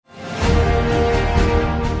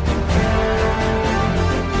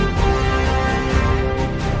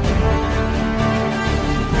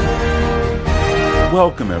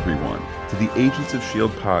Welcome, everyone, to the Agents of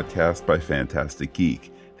S.H.I.E.L.D. podcast by Fantastic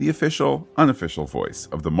Geek, the official, unofficial voice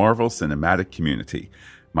of the Marvel cinematic community.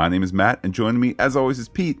 My name is Matt, and joining me, as always, is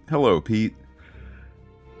Pete. Hello, Pete.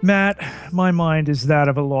 Matt, my mind is that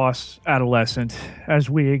of a lost adolescent as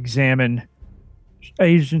we examine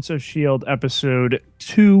Agents of S.H.I.E.L.D. episode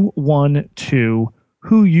 212,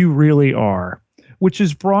 Who You Really Are, which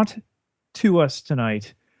is brought to us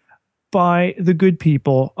tonight by the good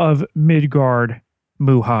people of Midgard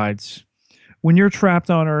Moohides. When you're trapped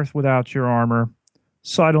on Earth without your armor,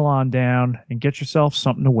 sidle on down and get yourself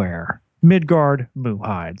something to wear. Midgard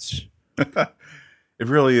Moohides. It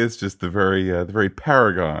really is just the very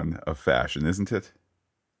paragon of fashion, isn't it?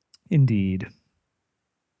 Indeed.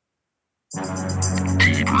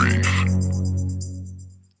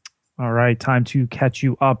 All right, time to catch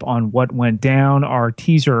you up on what went down. Our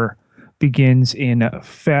teaser begins in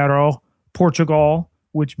Faro, Portugal,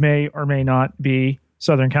 which may or may not be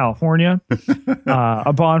Southern California.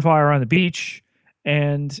 A bonfire on the beach,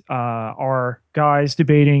 and our guys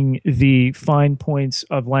debating the fine points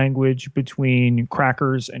of language between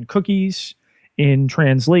crackers and cookies in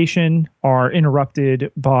translation are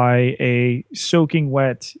interrupted by a soaking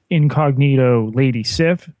wet incognito Lady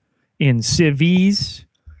Sif in civvies,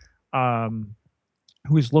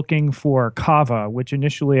 who is looking for Kava, which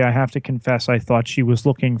initially I have to confess I thought she was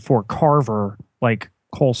looking for Carver, like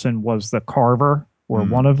Coulson was the Carver, or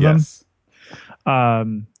one of them. I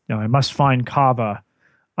must find Kava.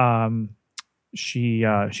 She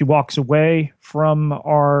walks away from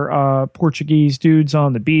our Portuguese dudes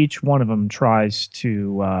on the beach. One of them tries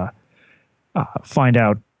to find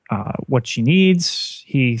out what she needs.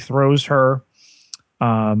 He throws her.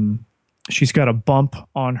 She's got a bump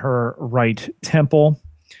on her right temple,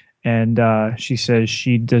 and she says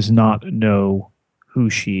she does not know who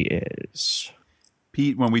she is.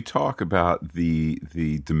 Pete, when we talk about the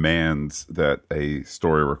demands that a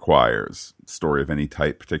story requires, story of any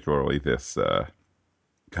type, particularly this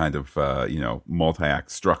kind of multi-act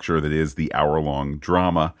structure that is the hour-long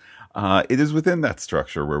drama, it is within that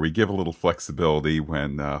structure where we give a little flexibility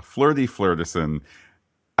when Flirty Flirtison,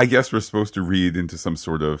 I guess we're supposed to read into some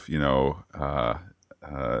sort of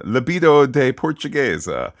libido de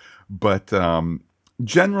portuguesa, but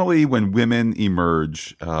generally, when women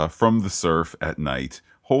emerge from the surf at night,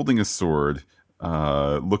 holding a sword,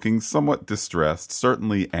 looking somewhat distressed,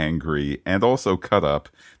 certainly angry, and also cut up,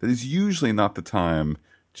 that is usually not the time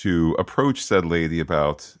to approach said lady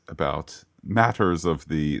about matters of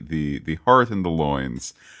the heart and the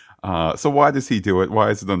loins. So why does he do it? Why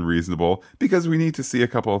is it unreasonable? Because we need to see a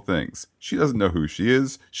couple of things. She doesn't know who she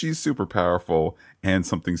is. She's super powerful, and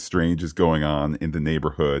something strange is going on in the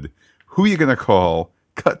neighborhood. Who are you going to call?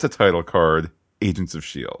 Cut to title card, Agents of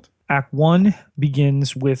S.H.I.E.L.D. Act 1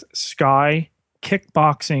 begins with Skye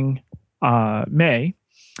kickboxing May,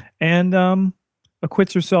 and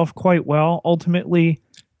acquits herself quite well, ultimately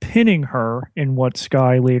pinning her in what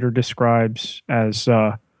Skye later describes as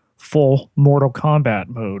full Mortal Kombat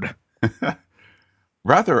mode.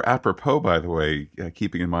 Rather apropos, by the way,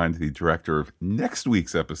 keeping in mind the director of next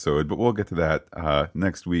week's episode, but we'll get to that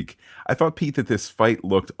next week. I thought, Pete, that this fight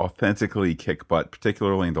looked authentically kick butt,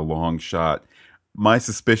 particularly in the long shot. My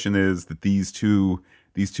suspicion is that these two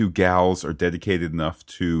gals are dedicated enough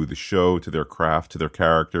to the show, to their craft, to their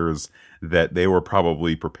characters, that they were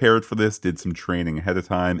probably prepared for this, did some training ahead of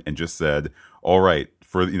time, and just said, all right,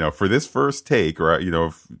 for this first take,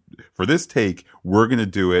 or for this take, we're going to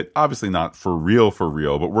do it. Obviously not for real,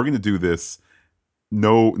 but we're going to do this.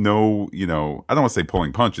 No, I don't want to say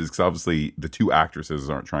pulling punches, because obviously the two actresses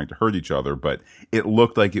aren't trying to hurt each other, but it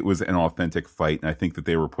looked like it was an authentic fight, and I think that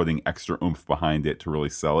they were putting extra oomph behind it to really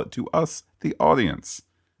sell it to us, the audience.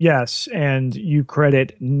 Yes, and you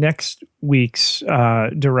credit next week's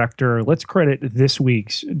director. Let's credit this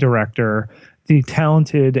week's director, the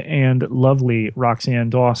talented and lovely Roxanne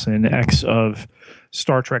Dawson, ex of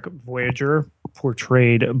Star Trek Voyager,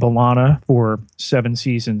 portrayed B'Elanna for 7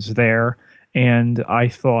 seasons there. And I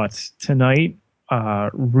thought tonight,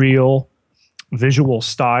 real visual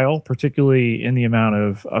style, particularly in the amount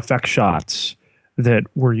of effect shots that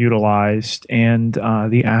were utilized, and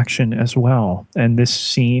the action as well. And this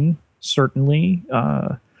scene, certainly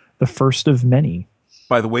the first of many.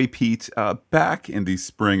 By the way, Pete, back in the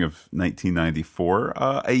spring of 1994,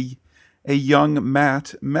 a young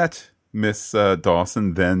Matt met Miss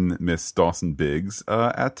Dawson, then Miss Dawson Biggs,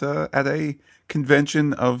 at a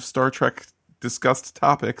convention of Star Trek discussed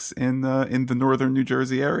topics in the northern New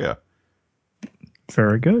Jersey area.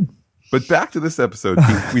 Very good. But back to this episode,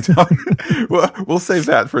 we talk. We'll save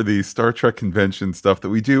that for the Star Trek convention stuff that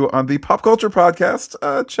we do on the Pop Culture Podcast.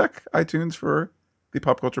 Check iTunes for the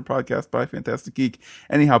pop culture podcast by Fantastic Geek.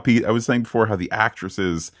 Anyhow, Pete, I was saying before how the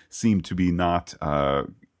actresses seem to be not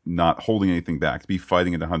holding anything back, to be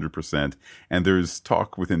fighting at 100%. And there's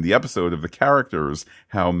talk within the episode of the characters,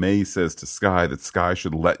 how May says to Skye that Skye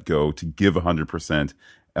should let go to give 100%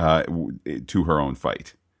 to her own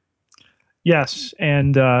fight. Yes,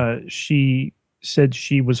 and she said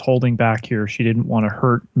she was holding back here. She didn't want to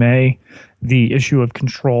hurt May. The issue of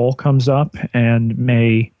control comes up, and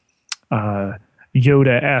May,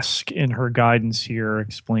 Yoda-esque in her guidance here,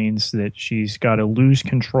 explains that she's got to lose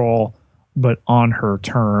control, but on her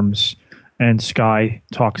terms. And Skye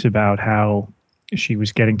talks about how she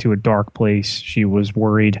was getting to a dark place. She was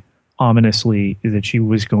worried ominously that she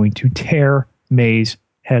was going to tear May's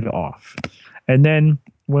head off. And then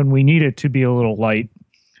when we need it to be a little light,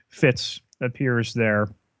 Fitz appears there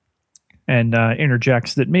and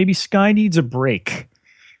interjects that maybe Skye needs a break.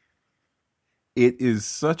 It is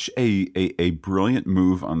such a brilliant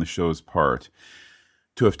move on the show's part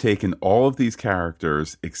to have taken all of these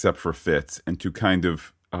characters except for Fitz and to kind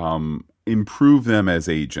of improve them as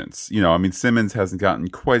agents. You know, I mean, Simmons hasn't gotten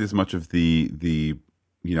quite as much of the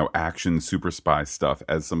action super spy stuff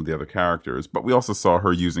as some of the other characters, but we also saw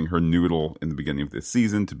her using her noodle in the beginning of this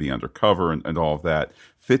season to be undercover and all of that.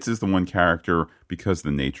 Fitz is the one character, because of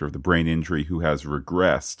the nature of the brain injury, who has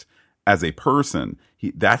regressed as a person.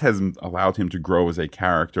 That has allowed him to grow as a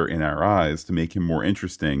character in our eyes, to make him more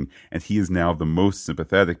interesting, and he is now the most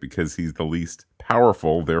sympathetic because he's the least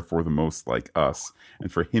powerful, therefore the most like us.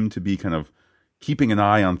 And for him to be kind of keeping an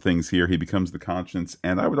eye on things here, he becomes the conscience,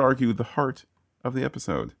 and I would argue the heart of the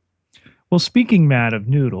episode. Well, speaking, Matt, of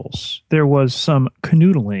noodles, there was some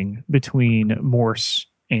canoodling between Morse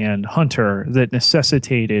and Hunter that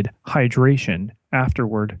necessitated hydration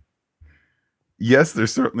afterward. Yes, there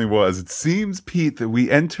certainly was. It seems, Pete, that we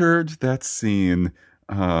entered that scene,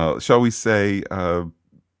 shall we say,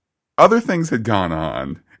 other things had gone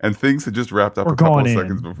on, and things had just wrapped up a couple of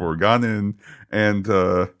seconds before, gone in, and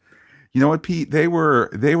you know what, Pete? They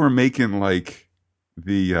were making like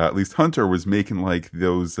at least Hunter was making like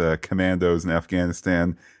those commandos in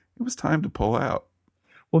Afghanistan. It was time to pull out.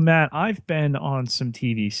 Well, Matt, I've been on some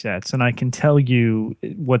TV sets, and I can tell you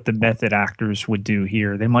what the method actors would do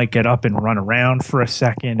here. They might get up and run around for a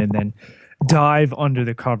second and then dive under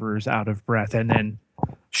the covers out of breath and then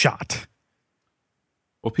shot.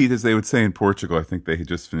 Well, Pete, as they would say in Portugal, I think they had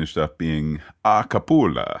just finished up being a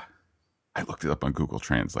capula. I looked it up on Google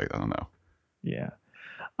Translate. I don't know. Yeah.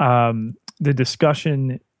 The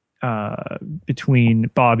discussion between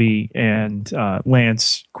Bobby and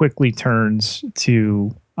Lance quickly turns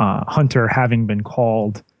to Hunter having been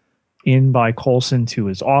called in by Coulson to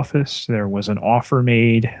his office. There was an offer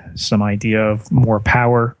made, some idea of more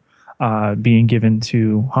power being given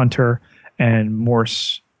to Hunter, and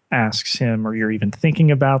Morse asks him, "Are you even thinking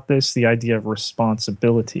about this?" The idea of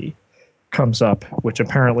responsibility comes up, which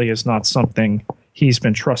apparently is not something he's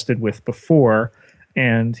been trusted with before.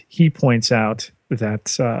 And he points out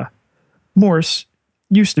that Morse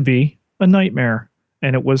used to be a nightmare,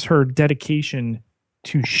 and it was her dedication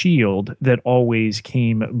to S.H.I.E.L.D. that always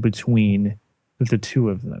came between the two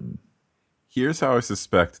of them. Here's how I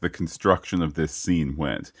suspect the construction of this scene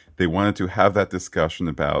went. They wanted to have that discussion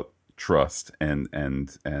about trust and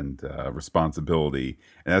responsibility,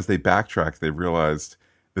 and as they backtracked, they realized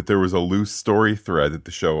that there was a loose story thread that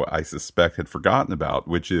the show, I suspect, had forgotten about,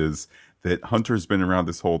 which is that Hunter's been around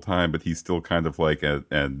this whole time, but he's still kind of like a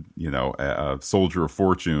soldier of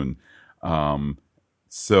fortune.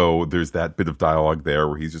 So there's that bit of dialogue there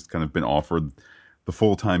where he's just kind of been offered the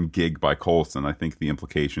full-time gig by Coulson. I think the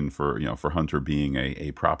implication for Hunter being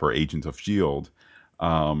a proper agent of S.H.I.E.L.D.,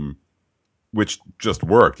 which just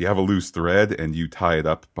worked. You have a loose thread and you tie it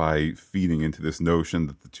up by feeding into this notion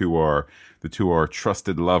that the two are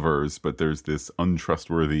trusted lovers, but there's this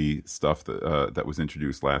untrustworthy stuff that was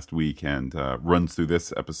introduced last week and runs through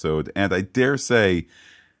this episode, and I dare say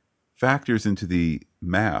factors into the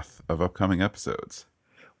math of upcoming episodes.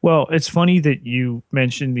 Well, it's funny that you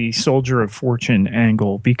mentioned the Soldier of Fortune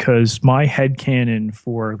angle, because my headcanon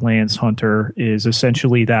for Lance Hunter is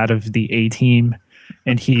essentially that of the A-Team,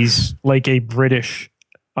 and he's like a British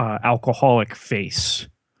alcoholic face.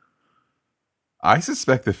 I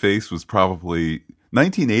suspect the face was probably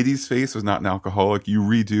 1980s face was not an alcoholic. You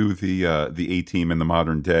redo the A-Team in the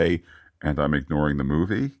modern day, and I'm ignoring the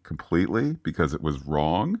movie completely because it was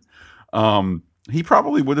wrong. He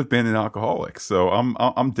probably would have been an alcoholic. So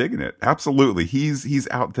I'm digging it. Absolutely. He's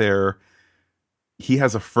out there. He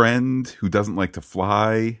has a friend who doesn't like to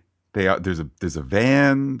fly. There's a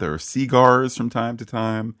van. There are cigars from time to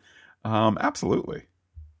time. Absolutely.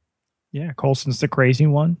 Yeah, Coulson's the crazy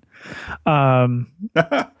one. Um,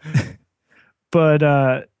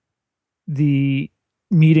 but the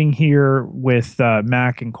meeting here with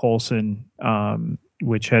Mac and Coulson,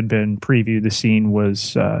 which had been previewed, the scene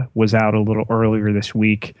was out a little earlier this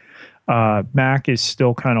week. Mac is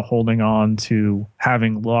still kind of holding on to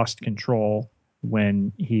having lost control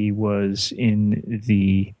when he was in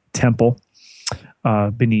the temple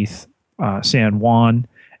beneath San Juan.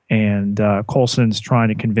 And Coulson's trying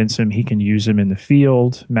to convince him he can use him in the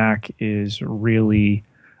field. Mac is really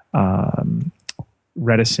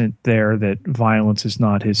reticent there that violence is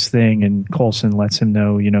not his thing. And Coulson lets him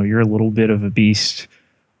know, you're a little bit of a beast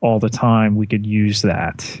all the time. We could use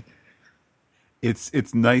that.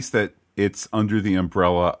 It's nice that it's under the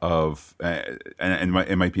umbrella of, and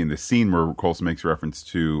it might be in the scene where Coulson makes reference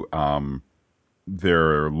to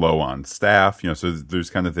they're low on staff. So there's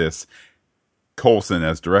kind of this. Coulson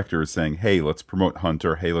as director is saying, hey, let's promote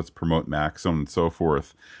Hunter, hey, let's promote Max, so on and so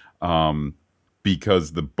forth,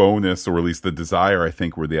 because the bonus, or at least the desire, I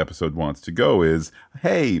think, where the episode wants to go is,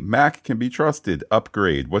 hey, Mac can be trusted,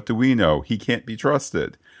 upgrade, what do we know, he can't be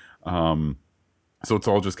trusted. So it's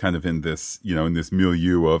all just kind of in this, in this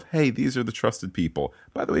milieu of, hey, these are the trusted people.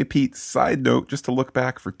 By the way, Pete, side note, just to look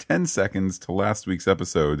back for 10 seconds to last week's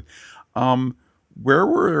episode, where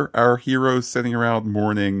were our heroes sitting around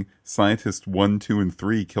mourning Scientist 1, 2, and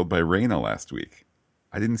 3 killed by Reyna last week?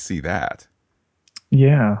 I didn't see that.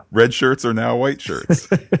 Yeah. Red shirts are now white shirts.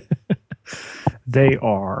 They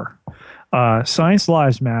are. Science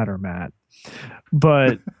lives matter, Matt.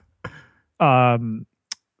 But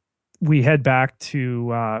we head back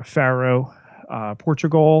to Faro,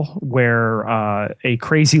 Portugal, where a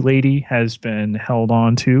crazy lady has been held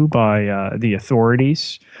on to by the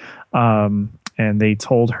authorities. And they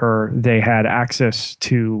told her they had access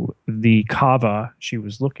to the kava she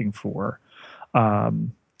was looking for,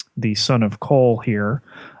 the son of Cole here,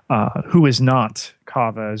 who is not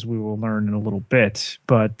kava, as we will learn in a little bit.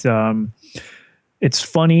 But it's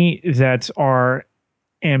funny that our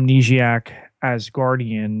amnesiac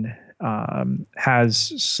Asgardian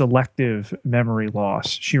has selective memory loss.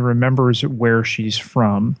 She remembers where she's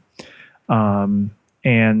from.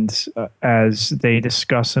 And as they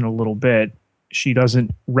discuss in a little bit, she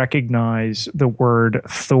doesn't recognize the word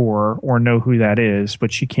Thor or know who that is, but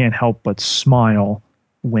she can't help but smile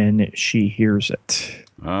when she hears it.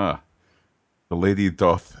 The lady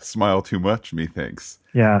doth smile too much, methinks.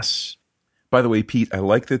 Yes. By the way, Pete, I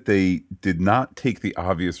like that they did not take the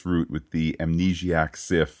obvious route with the amnesiac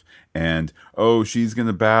Sif and, she's going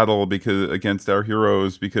to battle against our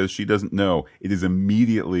heroes because she doesn't know. It is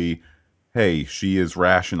immediately, hey, she is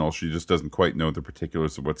rational. She just doesn't quite know the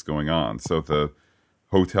particulars of what's going on. So the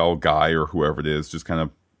hotel guy or whoever it is just kind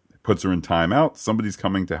of puts her in timeout. Somebody's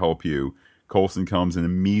coming to help you. Coulson comes and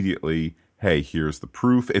immediately, hey, here's the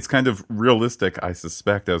proof. It's kind of realistic, I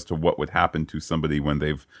suspect, as to what would happen to somebody when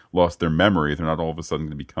they've lost their memory. They're not all of a sudden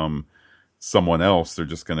going to become someone else. They're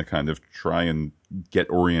just going to kind of try and get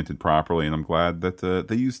oriented properly. And I'm glad that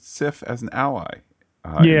they used Sif as an ally.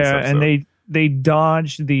 Yeah, and they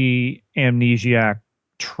dodged the amnesiac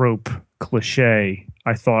trope cliche,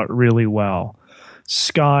 I thought, really well.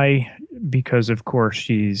 Skye, because of course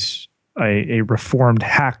she's a reformed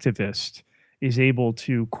hacktivist, is able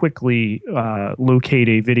to quickly locate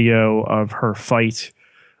a video of her fight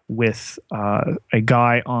with a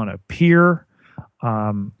guy on a pier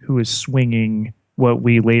who is swinging what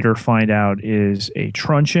we later find out is a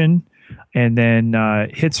truncheon, and then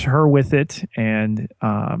hits her with it and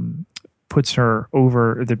puts her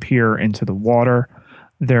over the pier into the water.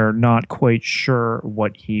 They're not quite sure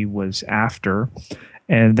what he was after.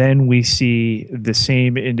 And then we see the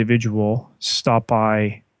same individual stop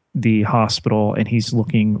by the hospital and he's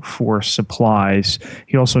looking for supplies.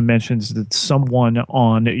 He also mentions that someone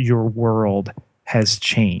on your world has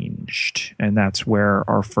changed. And that's where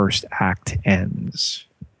our first act ends.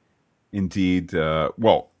 Indeed.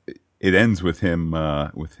 It ends with him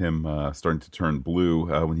starting to turn blue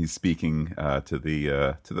when he's speaking to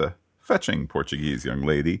the fetching Portuguese young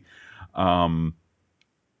lady.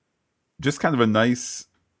 Just kind of a nice,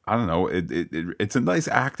 I don't know, it's a nice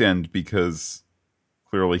act end because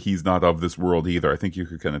clearly he's not of this world either. I think you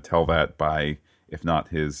could kind of tell that by, if not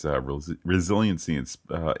his resiliency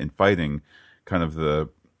in fighting, kind of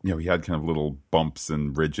he had kind of little bumps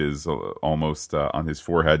and ridges almost on his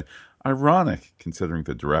forehead. Ironic, considering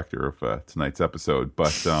the director of tonight's episode,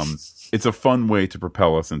 but it's a fun way to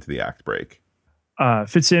propel us into the act break.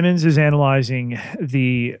 Fitzsimmons is analyzing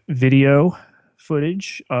the video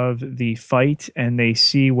footage of the fight, and they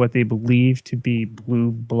see what they believe to be blue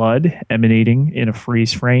blood emanating in a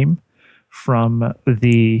freeze frame from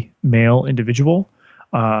the male individual.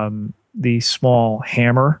 The small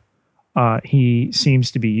hammer he seems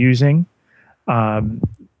to be using. Um,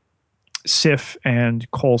 Sif and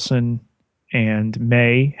Coulson and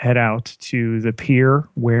May head out to the pier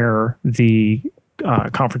where the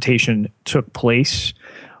confrontation took place.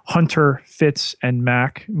 Hunter, Fitz, and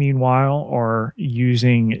Mac, meanwhile, are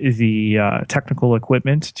using the technical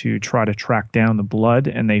equipment to try to track down the blood,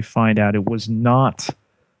 and they find out it was not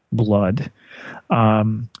blood.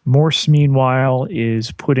 Morse, meanwhile,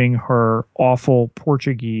 is putting her awful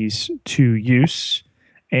Portuguese to use,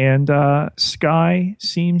 and Sky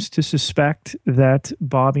seems to suspect that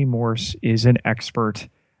Bobby Morse is an expert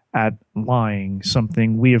at lying,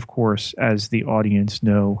 something we, of course, as the audience,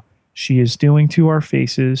 know she is doing to our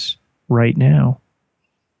faces right now.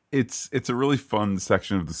 It's a really fun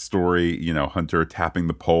section of the story, Hunter tapping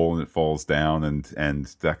the pole and it falls down, and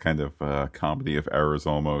that kind of comedy of errors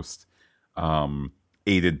almost,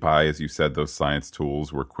 aided by, as you said, those science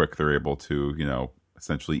tools were quick. They're able to,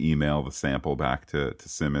 essentially email the sample back to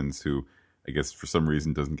Simmons, who I guess for some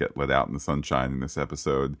reason doesn't get let out in the sunshine in this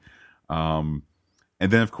episode. And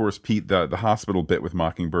then, of course, Pete, the hospital bit with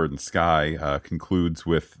Mockingbird and Sky concludes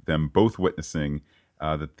with them both witnessing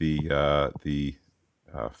that the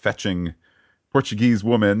fetching Portuguese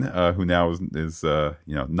woman, who now is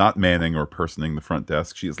not manning or personing the front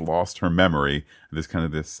desk, she has lost her memory. There's kind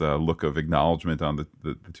of this look of acknowledgement on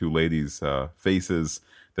the two ladies' faces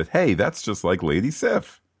that, hey, that's just like Lady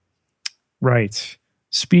Sif. Right.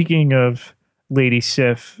 Speaking of Lady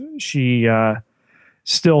Sif, she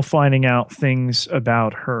still finding out things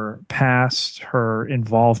about her past, her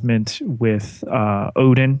involvement with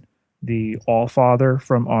Odin, the Allfather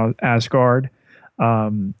from Asgard,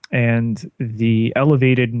 and the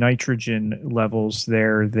elevated nitrogen levels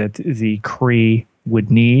there that the Kree would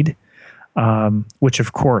need, which,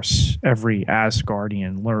 of course, every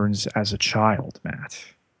Asgardian learns as a child, Matt.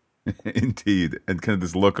 Indeed. And kind of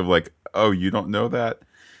this look of like, oh, you don't know that?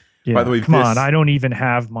 Yeah, by the way, come on, I don't even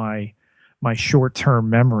have my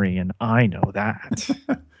short-term memory, and I know that.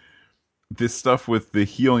 This stuff with the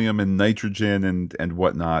helium and nitrogen and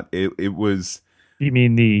whatnot, it was... You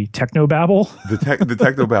mean the technobabble? The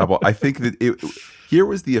technobabble. I think that here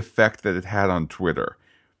was the effect that it had on Twitter.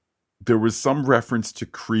 There was some reference to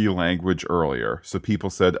Kree language earlier, so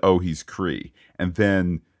people said, oh, he's Kree. And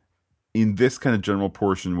then in this kind of general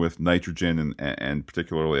portion with nitrogen and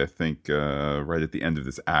particularly, I think, right at the end of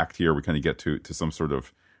this act here, we kind of get to some sort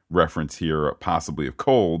of reference here, possibly of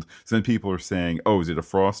cold. So then people are saying, oh, is it a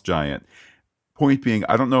frost giant? Point being,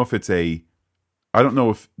 I don't know if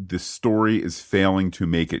the story is failing to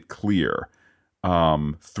make it clear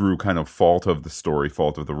through kind of fault of the story,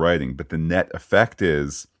 fault of the writing. But the net effect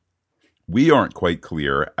is we aren't quite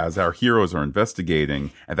clear as our heroes are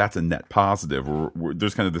investigating, and that's a net positive.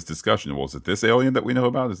 There's kind of this discussion. Well, is it this alien that we know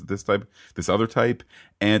about? Is it this type, this other type?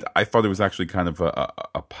 And I thought it was actually kind of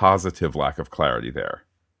a positive lack of clarity there.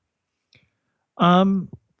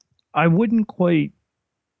 I wouldn't quite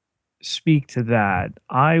speak to that.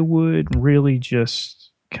 I would really just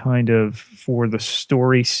kind of, for the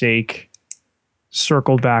story's sake,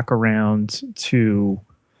 circle back around to,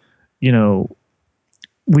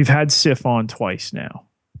 we've had Sif on twice now,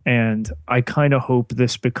 and I kind of hope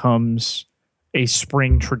this becomes a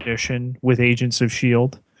spring tradition with Agents of S.H.I.E.L.D.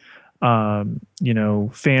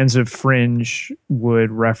 Fans of Fringe would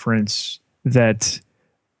reference that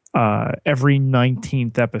every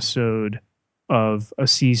 19th episode of a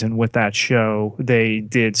season with that show, they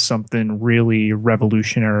did something really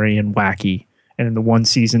revolutionary and wacky. And in the one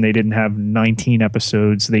season, they didn't have 19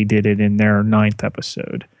 episodes. They did it in their 9th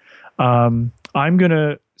episode. I'm going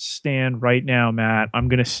to stand right now, Matt. I'm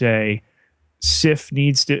going to say Sif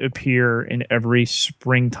needs to appear in every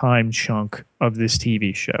springtime chunk of this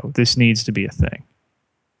TV show. This needs to be a thing.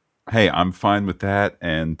 Hey, I'm fine with that.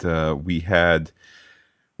 And we had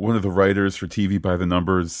one of the writers for TV by the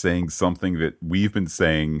Numbers saying something that we've been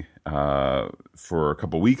saying for a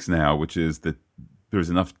couple of weeks now, which is that there's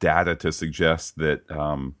enough data to suggest that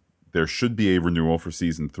there should be a renewal for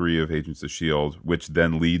season 3 of Agents of S.H.I.E.L.D., which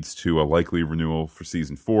then leads to a likely renewal for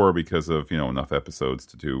season 4 because of, enough episodes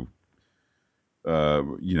to do,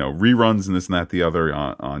 reruns and this and that, the other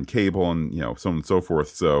on cable and, so on and so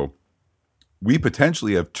forth. So we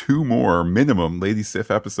potentially have 2 more minimum Lady Sif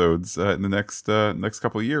episodes in the next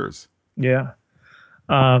couple of years. Yeah.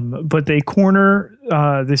 But they corner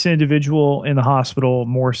this individual in the hospital,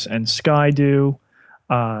 Morse and Sky do.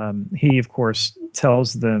 He, of course,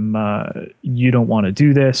 tells them, you don't want to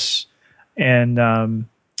do this. And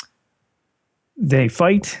they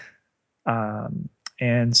fight.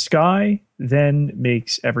 And Skye then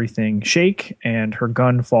makes everything shake and her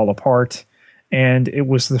gun fall apart. And it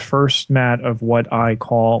was the first, Matt, of what I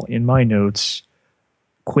call in my notes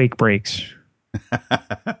quake breaks.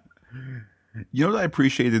 You know what I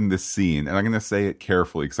appreciated in this scene, and I'm going to say it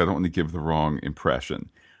carefully because I don't want to give the wrong impression.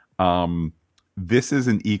 This is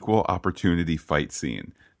an equal opportunity fight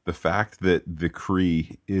scene. The fact that the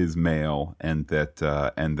Kree is male and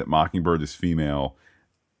that Mockingbird is female,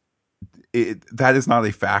 that is not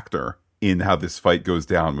a factor in how this fight goes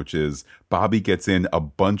down, which is Bobby gets in a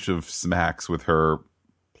bunch of smacks with her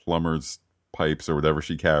plumber's pipes or whatever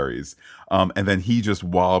she carries. And then he just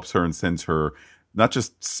wallops her and sends her not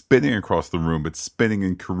just spinning across the room, but spinning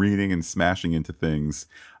and careening and smashing into things.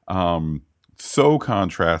 So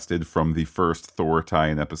contrasted from the first Thor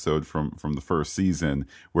tie-in episode from the first season,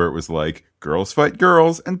 where it was like girls fight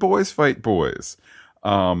girls and boys fight boys.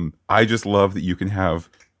 I just love that you can have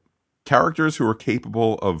characters who are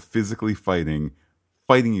capable of physically fighting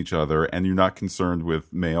each other, and you're not concerned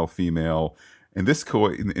with male, female. In this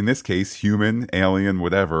case, human, alien,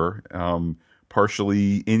 whatever.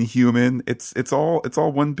 Partially inhuman. It's all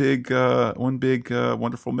one big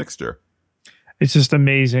wonderful mixture. It's just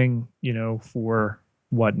amazing, for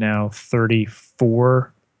what now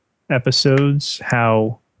 34 episodes,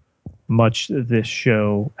 how much this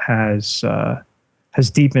show has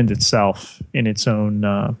deepened itself in its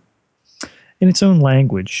own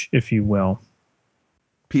language, if you will.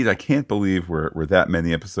 Pete, I can't believe we're that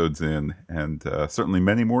many episodes in, and certainly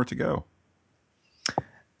many more to go.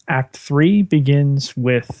 Act 3 begins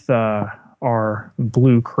with our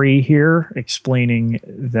Blue Kree here explaining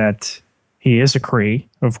that he is a Kree,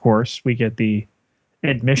 of course. We get the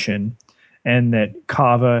admission, and that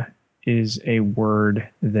Kava is a word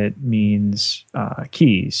that means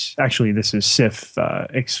keys. Actually, this is Sif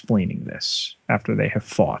explaining this after they have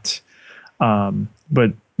fought.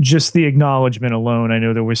 But just the acknowledgement alone, I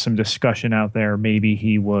know there was some discussion out there. Maybe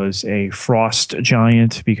he was a frost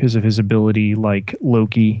giant because of his ability, like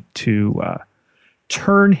Loki, to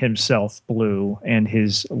turn himself blue, and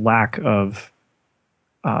his lack of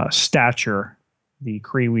stature. The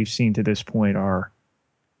Kree we've seen to this point are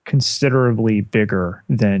considerably bigger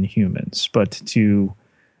than humans, but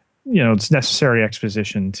it's necessary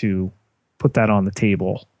exposition to put that on the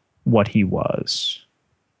table, what he was.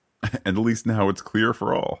 And at least now it's clear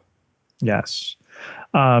for all. Yes.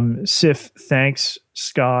 Sif thanks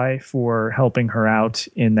Skye for helping her out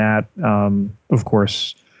in that. Of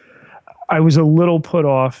course, I was a little put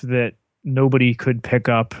off that nobody could pick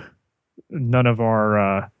up, none of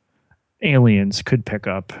our aliens could pick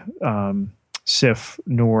up, Sif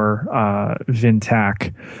nor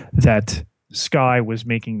Vintak, that Skye was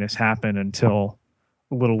making this happen until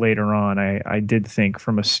a little later on. I did think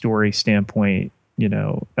from a story standpoint,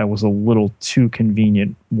 that was a little too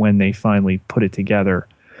convenient when they finally put it together.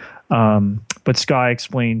 But Skye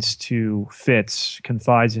explains to Fitz,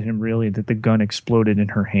 confides in him really, that the gun exploded in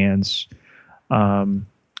her hands.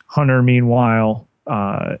 Hunter, meanwhile,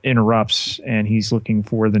 interrupts, and he's looking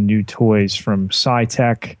for the new toys from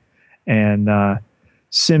SciTech. And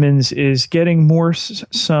Simmons is getting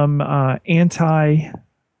some anti-bio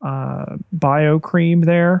cream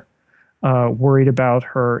there. Worried about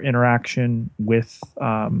her interaction with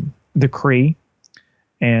the Kree,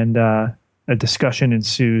 and a discussion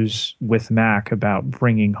ensues with Mac about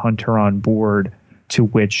bringing Hunter on board, to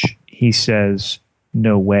which he says,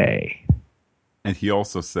 "No way." And he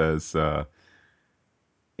also says,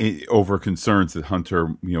 over concerns that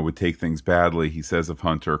Hunter, would take things badly, he says of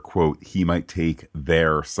Hunter, quote, "He might take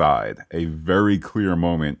their side." A very clear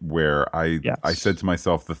moment where I said to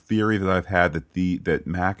myself, the theory that I've had that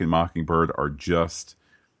Mac and Mockingbird are just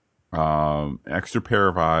extra pair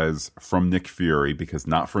of eyes from Nick Fury, because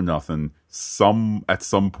not for nothing, at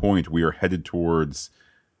some point we are headed towards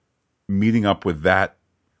meeting up with that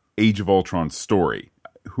Age of Ultron story.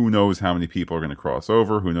 Who knows how many people are going to cross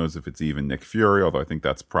over? Who knows if it's even Nick Fury? Although I think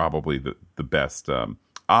that's probably the best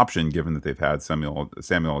option, given that they've had Samuel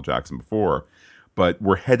L. Jackson before. But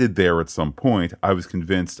we're headed there at some point. I was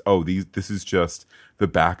convinced, this is just the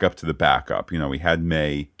backup to the backup. We had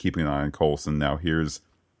May keeping an eye on Coulson. Now here's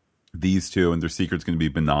these two, and their secret's going to be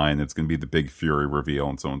benign. It's going to be the big Fury reveal,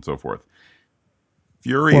 and so on and so forth.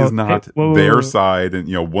 Fury is not their side, and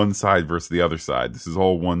one side versus the other side. This is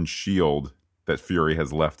all one shield that Fury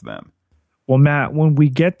has left them. Well, Matt, when we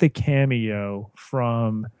get the cameo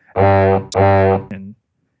from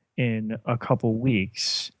in a couple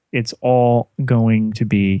weeks, it's all going to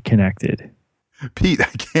be connected. Pete,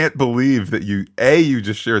 I can't believe that you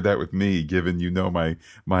just shared that with me, given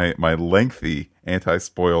my lengthy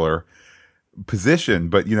anti-spoiler position,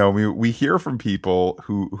 but we hear from people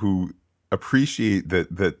who appreciate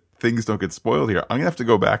that things don't get spoiled here. I'm gonna have to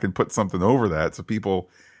go back and put something over that so people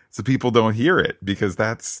don't hear it, because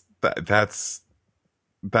that's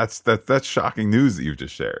shocking news that you've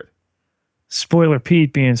just shared. Spoiler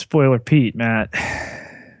Pete being Spoiler Pete, Matt.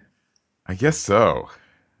 I guess so.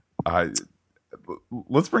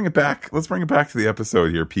 Let's bring it back. Let's bring it back to the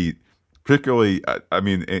episode here, Pete. Particularly,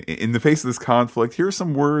 in the face of this conflict, here's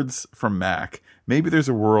some words from Mac. Maybe there's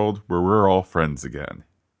a world where we're all friends again.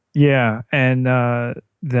 Yeah, and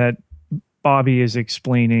that Bobby is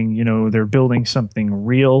explaining, they're building something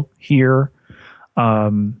real here.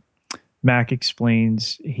 Mac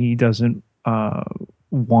explains he doesn't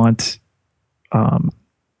want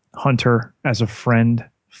Hunter as a friend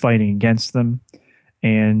fighting against them.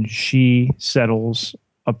 And she settles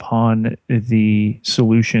upon the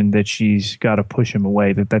solution that she's got to push him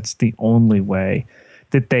away, that's the only way,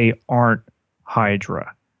 that they aren't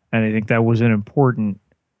Hydra. And I think that was an important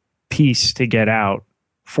piece to get out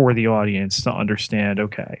for the audience to understand,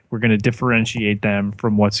 okay, we're going to differentiate them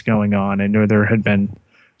from what's going on. I know there had been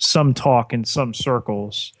some talk in some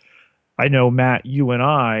circles. I know, Matt, you and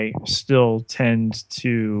I still tend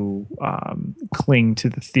to cling to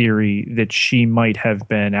the theory that she might have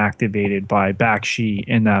been activated by Bakshi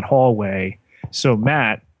in that hallway. So,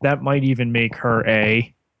 Matt, that might even make her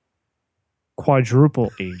a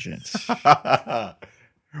quadruple agent.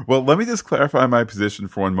 Well, let me just clarify my position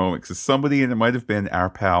for one moment, because somebody, and it might have been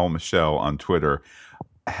our pal Michelle on Twitter,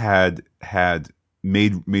 had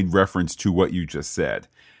made reference to what you just said.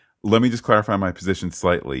 Let me just clarify my position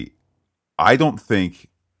slightly. I don't think,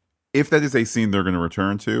 if that is a scene they're going to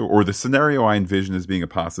return to, or the scenario I envision as being a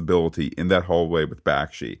possibility in that hallway with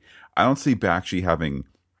Bakshi, I don't see Bakshi having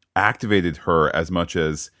activated her as much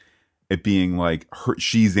as it being like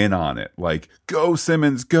she's in on it. Like, go,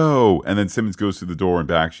 Simmons, go. And then Simmons goes through the door and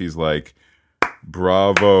Bakshi's like,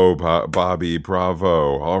 bravo, Bobby,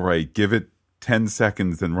 bravo. All right, give it 10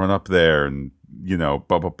 seconds and run up there and, blah,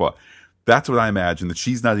 blah, blah. That's what I imagine, that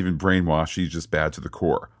she's not even brainwashed. She's just bad to the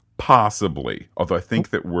core. Possibly, although I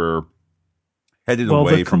think that we're headed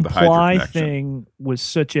away from the Hydra connection. The comply thing was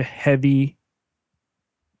such a heavy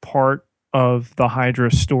part of the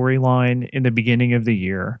Hydra storyline in the beginning of the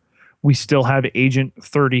year. We still have Agent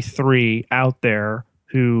 33 out there,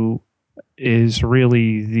 who is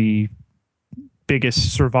really the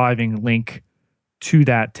biggest surviving link to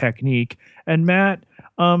that technique. And Matt,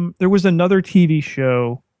 there was another TV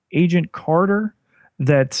show, Agent Carter,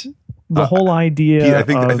 that the whole idea. Yeah, I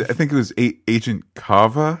think it was Agent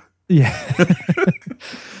Kava. Yeah.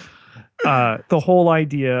 The whole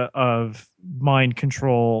idea of mind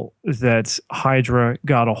control that Hydra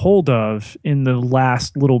got a hold of in the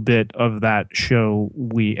last little bit of that show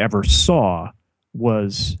we ever saw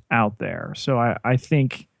was out there. So I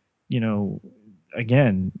think,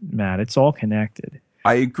 again, Matt, it's all connected.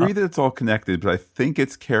 I agree that it's all connected, but I think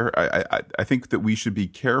I think that we should be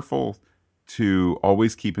careful to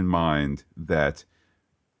always keep in mind that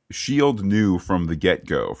S.H.I.E.L.D. knew from the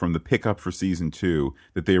get-go, from the pickup for season 2,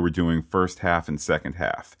 that they were doing first half and second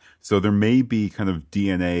half. So there may be kind of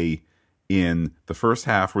DNA in the first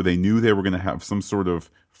half where they knew they were going to have some sort of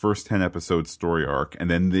first 10 episode story arc, and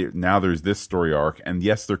then now there's this story arc, and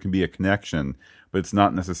yes, there can be a connection, but it's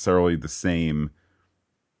not necessarily the same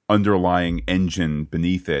underlying engine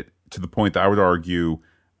beneath it, to the point that I would argue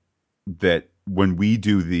that when we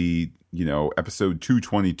do the episode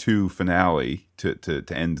 222 finale to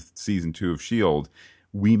end season 2 of S.H.I.E.L.D.,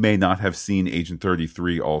 we may not have seen Agent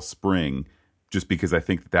 33 all spring, just because I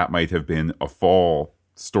think that might have been a fall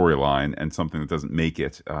storyline and something that doesn't make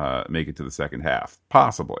it to the second half,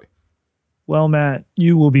 possibly. Well, Matt,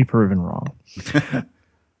 you will be proven wrong.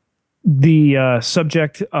 The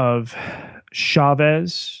subject of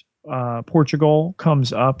Chavez, Portugal,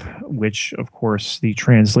 comes up, which, of course, the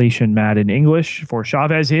translation, Matt, in English for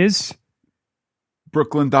Chavez is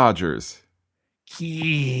Brooklyn Dodgers.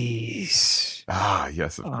 Keys. Ah,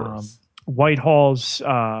 yes, of course. Whitehall's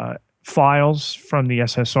files from the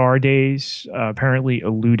SSR days apparently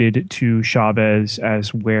alluded to Chavez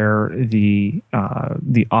as where the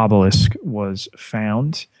obelisk was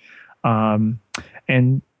found.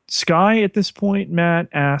 And Sky, at this point, Matt,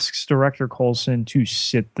 asks Director Coulson to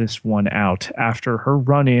sit this one out after her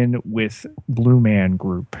run-in with Blue Man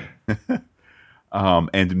Group.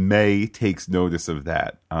 And May takes notice of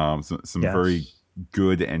that. Some Yes. very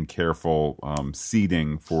good and careful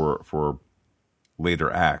seeding for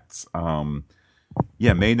later acts.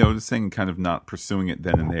 May noticing, kind of not pursuing it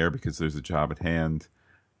then and there because there's a job at hand.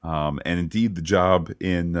 And indeed, the job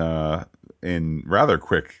in rather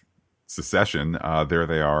quick secession. There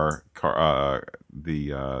they are.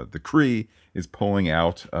 The Kree is pulling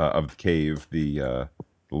out of the cave the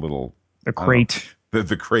little The crate.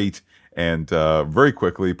 The crate, and very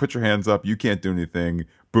quickly, put your hands up. You can't do anything.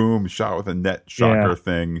 Boom! Shot with a net shocker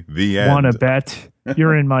thing. The end. Wanna bet?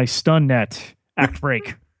 You're in my stun net. Act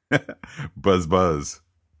break. Buzz buzz.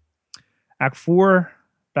 Act 4,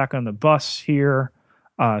 back on the bus here.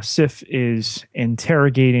 Sif is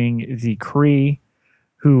interrogating the Kree,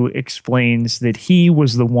 who explains that he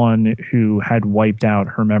was the one who had wiped out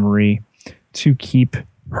her memory to keep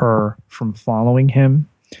her from following him.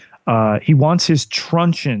 He wants his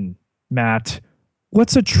truncheon, Matt.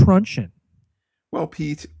 What's a truncheon? Well,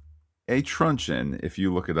 Pete, a truncheon, if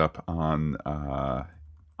you look it up on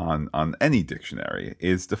any dictionary,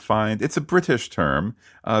 is defined. It's a British term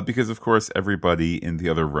because, of course, everybody in the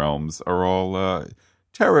other realms are all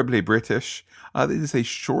terribly British. It is a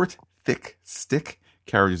short, thick stick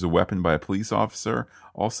carried as a weapon by a police officer.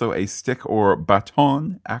 Also, a stick or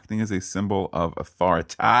baton acting as a symbol of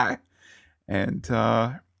authority. And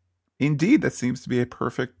indeed, that seems to be a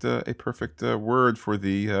perfect word for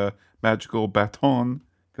the magical baton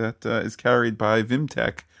that is carried by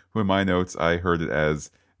Vimtech, who in my notes I heard it as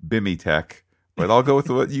Bimitech, but I'll go with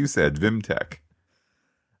what you said, Vimtech.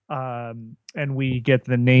 And we get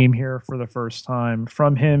the name here for the first time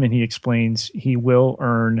from him, and he explains he will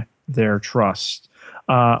earn their trust.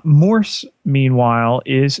 Morse, meanwhile,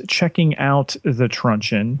 is checking out the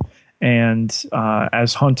truncheon, and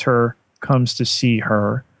as Hunter comes to see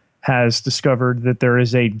her, has discovered that there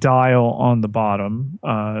is a dial on the bottom,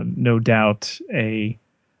 no doubt a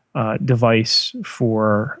device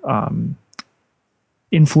for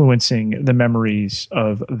influencing the memories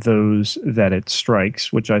of those that it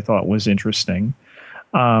strikes, which I thought was interesting.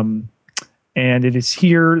 And it is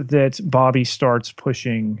here that Bobby starts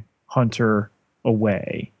pushing Hunter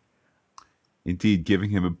away. Indeed, giving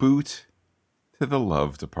him a boot to the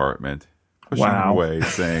love department. Pushing him away,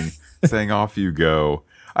 saying off you go.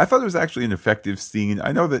 I thought it was actually an effective scene.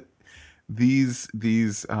 I know that these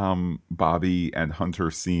Bobby and Hunter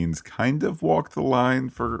scenes kind of walk the line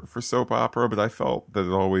for soap opera, but I felt that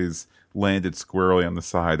it always landed squarely on the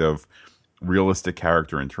side of realistic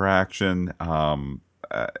character interaction.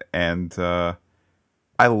 And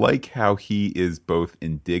I like how he is both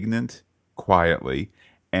indignant quietly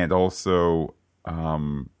and also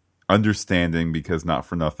understanding, because not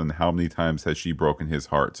for nothing, how many times has she broken his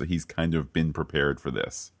heart? So he's kind of been prepared for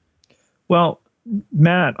this. Well,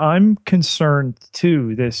 Matt, I'm concerned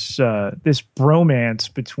too. This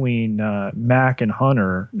bromance between Mac and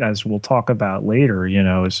Hunter, as we'll talk about later,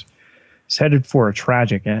 is headed for a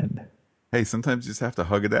tragic end. Hey, sometimes you just have to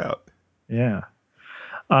hug it out. Yeah,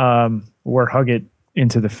 or hug it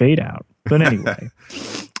into the fade out. But anyway,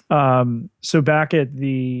 so back at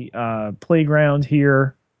the playground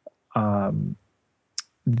here,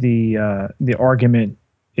 the argument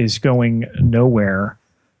is going nowhere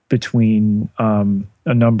between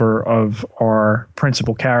a number of our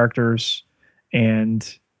principal characters,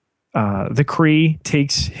 and the Kree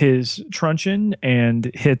takes his truncheon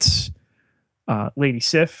and hits Lady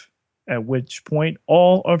Sif, at which point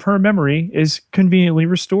all of her memory is conveniently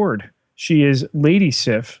restored. She is Lady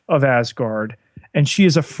Sif of Asgard, and she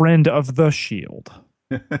is a friend of the Shield.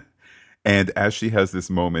 And as she has this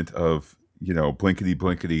moment of, blinkety,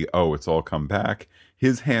 blinkety, oh, it's all come back,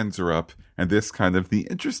 his hands are up, and this kind of the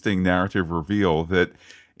interesting narrative reveal that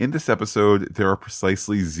in this episode, there are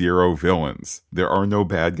precisely 0 villains. There are no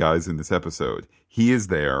bad guys in this episode. He is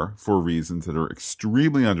there for reasons that are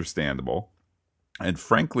extremely understandable. And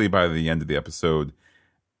frankly, by the end of the episode,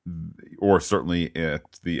 or certainly at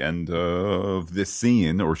the end of this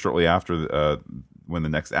scene, or shortly after when the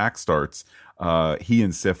next act starts, he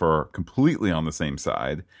and Sif are completely on the same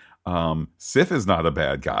side. Sif is not a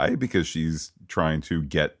bad guy because she's trying to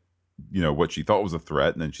get, what she thought was a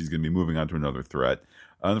threat, and then she's going to be moving on to another threat.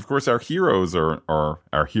 And of course, our heroes are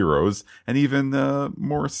our heroes, and even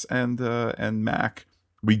Morse and Mac,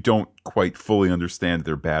 we don't quite fully understand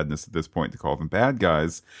their badness at this point to call them bad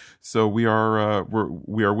guys. So we are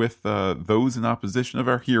with those in opposition of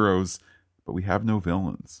our heroes, but we have no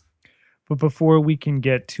villains. But before we can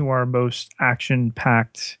get to our most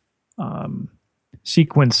action-packed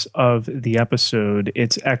sequence of the episode,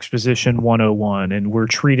 it's Exposition 101, and we're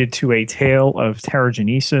treated to a tale of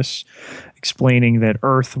Terrigenesis, explaining that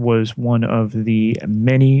Earth was one of the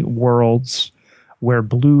many worlds where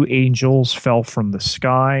blue angels fell from the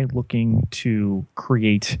sky looking to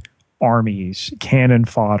create armies, cannon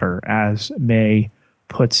fodder, as May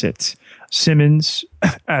puts it. Simmons,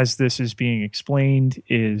 as this is being explained,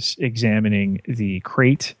 is examining the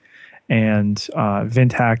crate, and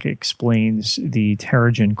Vintak explains the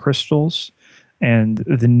Terrigen crystals and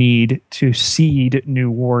the need to seed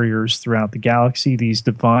new warriors throughout the galaxy. These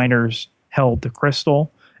diviners held the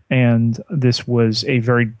crystal, and this was a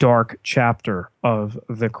very dark chapter of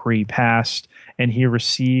the Kree past. And he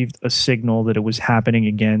received a signal that it was happening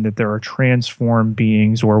again, that there are transformed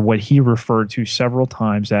beings, or what he referred to several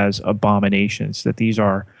times as abominations, that these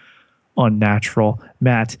are unnatural,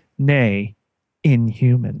 nay,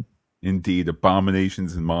 inhuman. Indeed,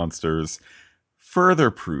 abominations and monsters. Further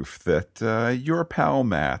proof that your pal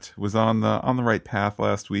Matt was on the right path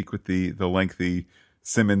last week with the lengthy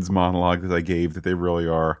Simmons monologue that I gave, that they really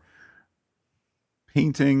are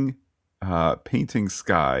painting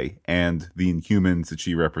Skye and the Inhumans that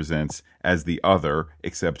she represents as the other,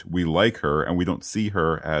 except we like her and we don't see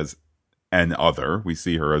her as an other. We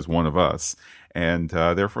see her as one of us. And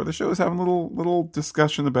therefore the show is having a little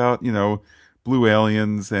discussion about, blue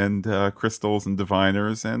aliens and crystals and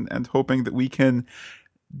diviners, and hoping that we can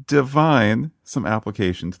divine some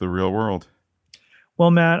application to the real world.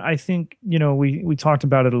 Well, Matt, I think, we talked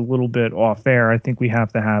about it a little bit off air. I think we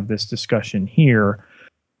have to have this discussion here.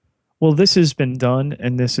 Well, this has been done,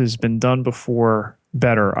 and this has been done before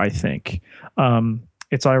better, I think.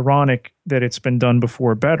 It's ironic that it's been done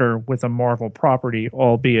before better with a Marvel property,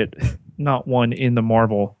 albeit not one in the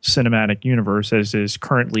Marvel Cinematic Universe as is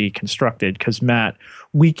currently constructed, because, Matt,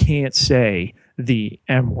 we can't say the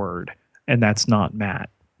M word, and that's not Matt.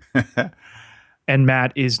 And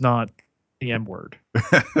Matt is not the M word.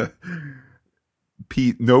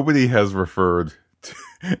 Pete, nobody has referred to,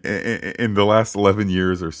 in the last 11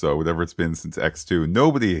 years or so, whatever it's been since X2,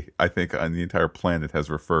 nobody, I think, on the entire planet has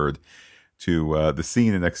referred to the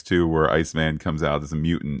scene in X2 where Iceman comes out as a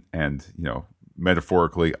mutant and,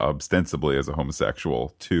 metaphorically, ostensibly as a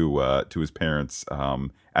homosexual to his parents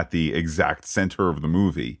at the exact center of the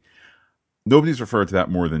movie. Nobody's referred to that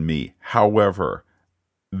more than me. However,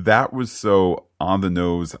 that was so on the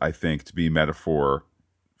nose, I think, to be metaphor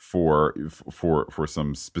for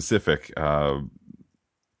some specific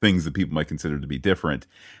things that people might consider to be different,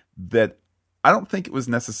 that I don't think it was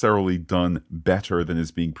necessarily done better than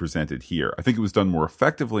is being presented here. I think it was done more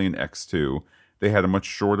effectively in X2. They had a much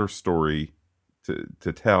shorter story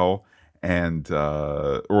to tell, and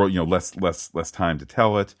less time to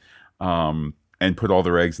tell it, and put all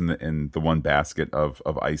their eggs in the one basket of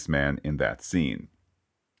Iceman in that scene.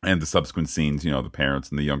 And the subsequent scenes, the parents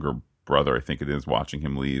and the younger brother, I think it is, watching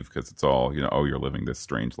him leave because it's all, oh, you're living this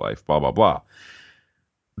strange life, blah, blah, blah.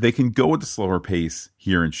 They can go at a slower pace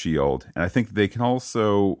here in S.H.I.E.L.D., and I think they can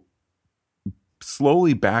also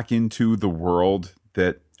slowly back into the world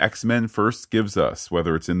that X-Men first gives us,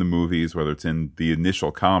 whether it's in the movies, whether it's in the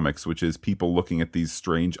initial comics, which is people looking at these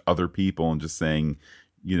strange other people and just saying,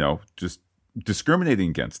 just discriminating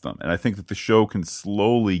against them. And I think that the show can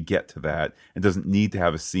slowly get to that and doesn't need to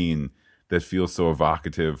have a scene that feels so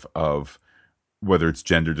evocative of whether it's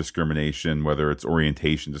gender discrimination, whether it's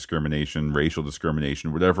orientation discrimination, racial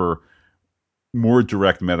discrimination, whatever more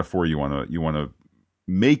direct metaphor you want to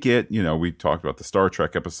make it. We talked about the Star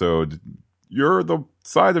Trek episode. The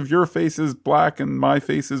side of your face is black and my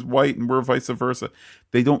face is white, and we're vice versa.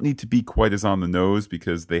 They don't need to be quite as on the nose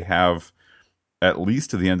because they have at least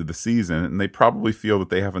to the end of the season, and they probably feel that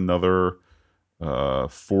they have another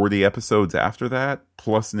 40 episodes after that,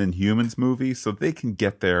 plus an Inhumans movie, so they can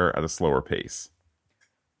get there at a slower pace.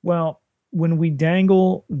 Well, when we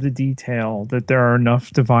dangle the detail that there are enough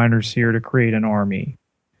diviners here to create an army,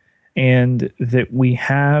 and that we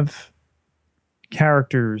have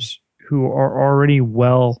characters who are already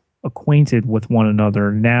well acquainted with one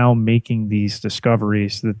another now making these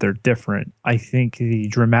discoveries that they're different, I think the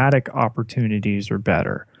dramatic opportunities are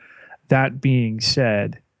better. That being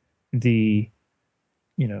said, the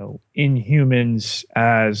Inhumans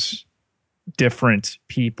as different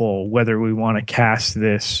people, whether we want to cast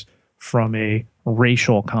this from a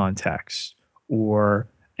racial context or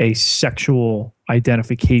a sexual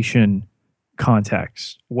identification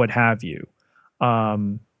context, what have you, I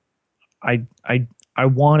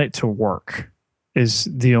want it to work is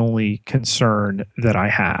the only concern that I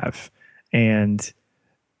have. And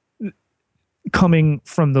coming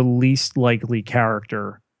from the least likely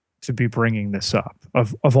character to be bringing this up,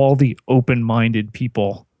 of all the open-minded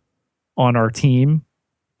people on our team,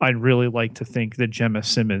 I'd really like to think that Gemma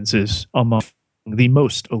Simmons is among the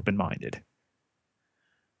most open-minded.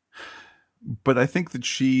 But I think that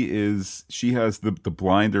she has the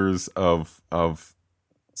blinders of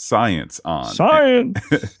science on. Science!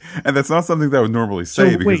 And that's not something that I would normally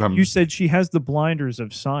say. So, because you said she has the blinders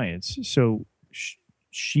of science. So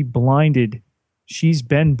she's been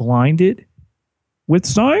blinded with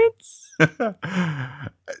science?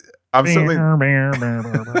 I'm certainly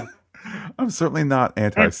I'm certainly not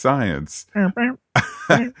anti-science.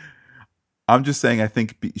 I'm just saying I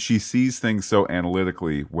think she sees things so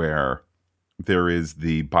analytically where there is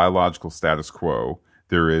the biological status quo,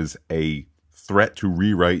 there is a threat to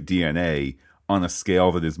rewrite DNA on a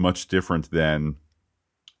scale that is much different than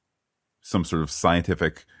some sort of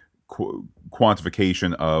scientific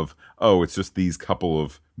quantification of, oh, it's just these couple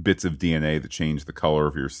of bits of DNA that change the color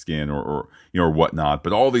of your skin or whatnot,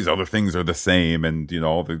 but all these other things are the same, and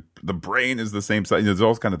the brain is the same size. There's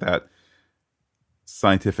all kind of that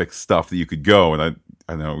scientific stuff that you could go, and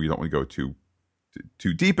I know you don't want to go too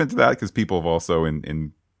deep into that because people have also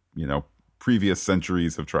in previous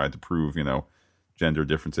centuries have tried to prove gender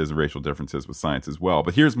differences and racial differences with science as well.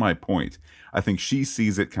 But here's my point. I think she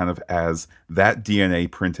sees it kind of as that DNA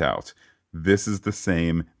printout. This is the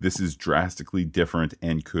same. This is drastically different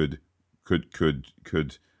and could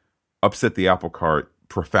upset the apple cart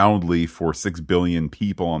profoundly for 6 billion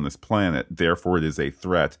people on this planet. Therefore, it is a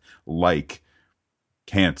threat like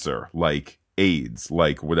cancer, like AIDS,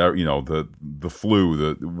 like whatever, the flu,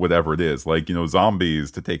 the whatever it is, like,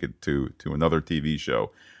 zombies, to take it to another TV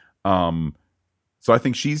show. So I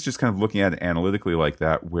think she's just kind of looking at it analytically like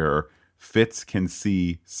that, where Fitz can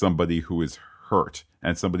see somebody who is hurt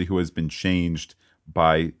and somebody who has been changed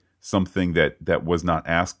by something that was not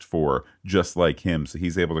asked for, just like him. So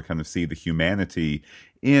he's able to kind of see the humanity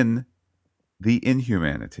in the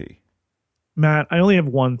inhumanity. Matt, I only have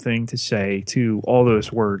one thing to say to all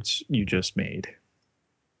those words you just made.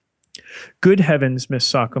 Good heavens, Miss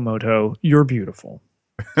Sakamoto, you're beautiful.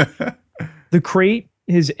 The crate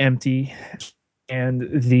is empty, and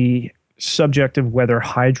the subject of whether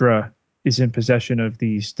Hydra is in possession of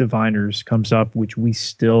these diviners comes up, which we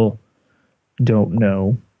still don't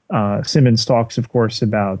know. Simmons talks, of course,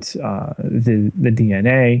 about the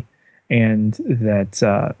DNA, and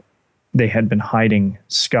that they had been hiding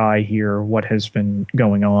Skye here, what has been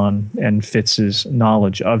going on, and Fitz's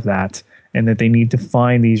knowledge of that, and that they need to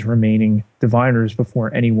find these remaining diviners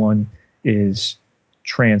before anyone is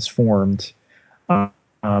transformed.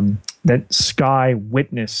 That Skye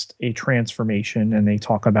witnessed a transformation, and they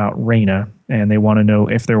talk about Reyna, and they want to know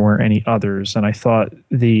if there were any others. And I thought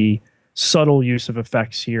the subtle use of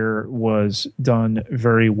effects here was done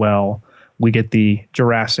very well. We get the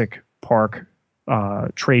Jurassic Park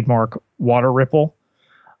trademark water ripple.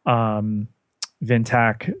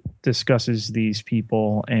 Vintak discusses these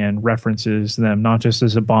people and references them not just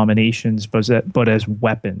as abominations, but as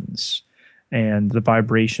weapons. And the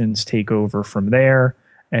vibrations take over from there.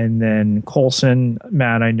 And then Coulson,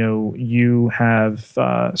 Matt, I know you have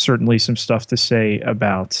certainly some stuff to say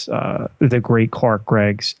about the great Clark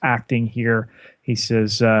Gregg's acting here. He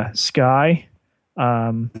says, Skye,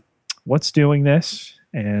 what's doing this?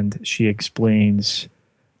 And she explains,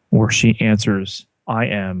 or she answers, I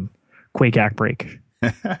am Quake Act Break.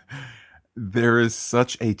 There is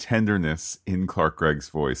such a tenderness in Clark Gregg's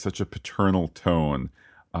voice, such a paternal tone.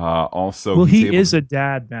 Also, well, he is a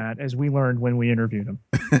dad, Matt, as we learned when we interviewed him.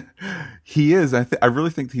 He is. I really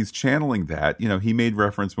think he's channeling that. He made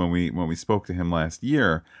reference when we spoke to him last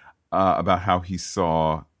year about how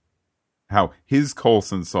his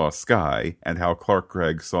Coulson saw Skye and how Clark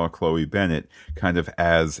Gregg saw Chloe Bennett kind of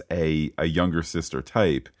as a younger sister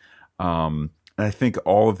type. And I think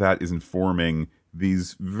all of that is informing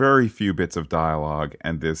these very few bits of dialogue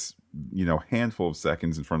and this handful of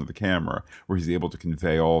seconds in front of the camera where he's able to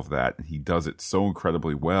convey all of that, and he does it so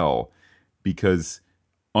incredibly well, because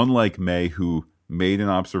unlike May, who made an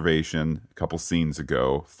observation a couple scenes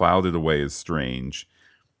ago, filed it away as strange,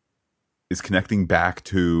 is connecting back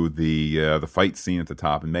to the fight scene at the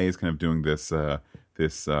top, and May is kind of doing this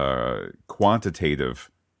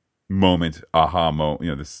quantitative moment, this aha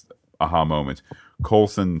moment.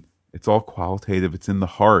 Coulson, it's all qualitative. It's in the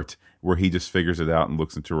heart, where he just figures it out and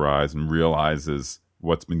looks into her eyes and realizes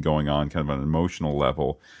what's been going on kind of on an emotional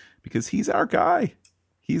level, because he's our guy.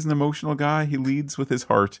 He's an emotional guy. He leads with his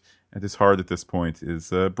heart, and his heart at this point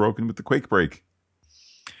is broken with the quake break.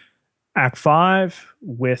 Act 5,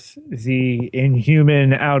 with the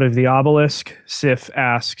Inhuman out of the obelisk, Sif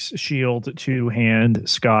asks S.H.I.E.L.D. to hand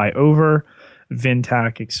Skye over.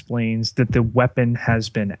 Vintak explains that the weapon has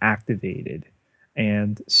been activated.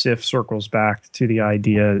 And Sif circles back to the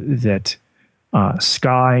idea that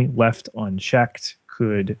Skye, left unchecked,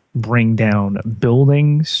 could bring down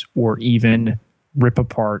buildings or even rip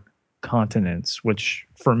apart continents, which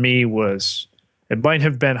for me it might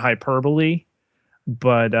have been hyperbole,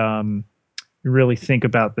 but you really think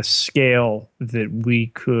about the scale that we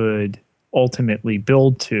could ultimately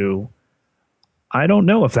build to. I don't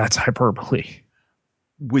know if that's hyperbole.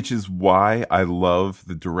 which is why I love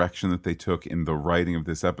the direction that they took in the writing of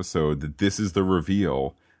this episode, that this is the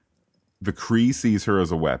reveal. The Kree sees her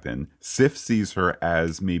as a weapon. Sif sees her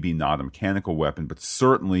as maybe not a mechanical weapon, but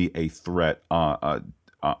certainly a threat on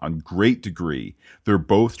great degree. They're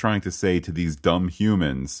both trying to say to these dumb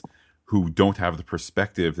humans who don't have the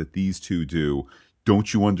perspective that these two do,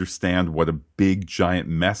 don't you understand what a big giant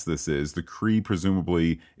mess this is? The Kree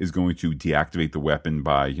presumably is going to deactivate the weapon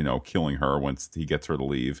by, killing her once he gets her to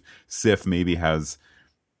leave. Sif maybe has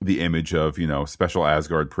the image of, special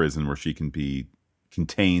Asgard prison where she can be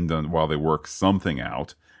contained while they work something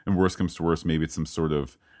out. And worst comes to worst, maybe it's some sort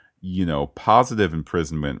of, positive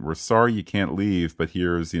imprisonment. We're sorry you can't leave, but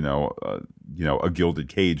here's, a gilded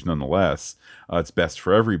cage nonetheless. It's best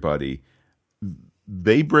for everybody.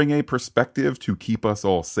 They bring a perspective to keep us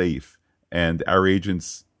all safe, and our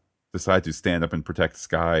agents decide to stand up and protect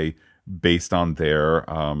Skye based on their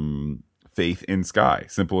faith in Skye.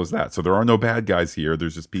 Simple as that. So there are no bad guys here.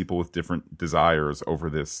 There's just people with different desires over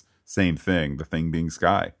this same thing, the thing being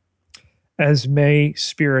Skye. As May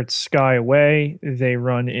spirits Skye away, they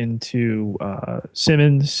run into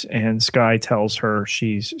Simmons, and Skye tells her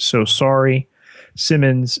she's so sorry.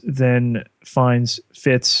 Simmons then finds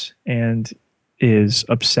Fitz and is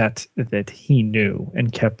upset that he knew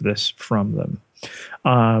and kept this from them.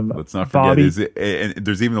 Let's not forget, and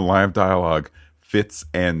there's even a line of dialogue, Fitz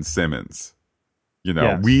and Simmons.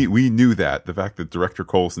 Yes. We knew that. The fact that Director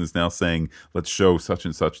Coulson is now saying, let's show such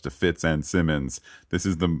and such to Fitz and Simmons. This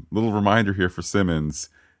is the little reminder here for Simmons.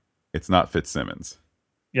 It's not Fitzsimmons.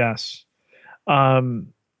 Yes.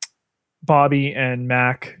 Bobby and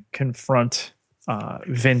Mac confront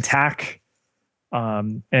Vintak.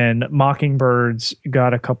 And Mockingbird's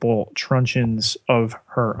got a couple truncheons of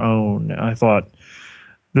her own. I thought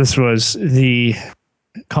this was the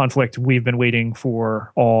conflict we've been waiting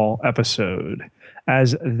for all episode.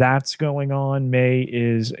 As that's going on, May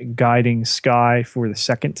is guiding Skye for the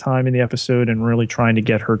second time in the episode and really trying to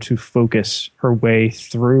get her to focus her way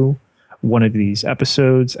through one of these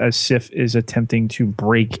episodes as Sif is attempting to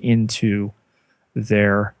break into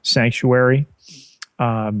their sanctuary.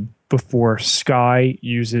 Before Skye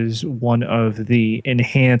uses one of the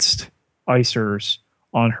enhanced icers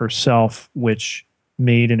on herself, which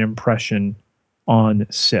made an impression on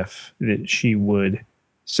Sif that she would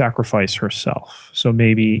sacrifice herself. So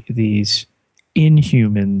maybe these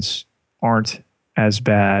Inhumans aren't as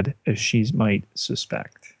bad as she might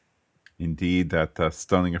suspect. Indeed, that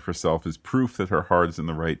stunning of herself is proof that her heart is in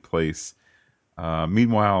the right place.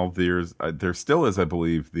 Meanwhile, there still is, I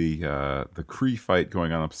believe, the Kree fight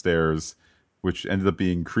going on upstairs, which ended up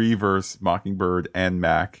being Kree versus Mockingbird and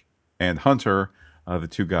Mac and Hunter. The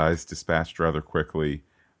two guys dispatched rather quickly,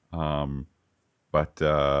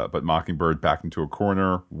 but Mockingbird backed into a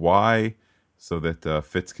corner. Why? So that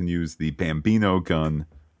Fitz can use the Bambino gun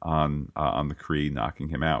on the Kree, knocking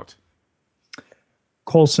him out.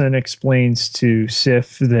 Coulson explains to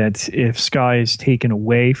Sif that if Skye is taken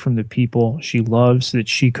away from the people she loves, that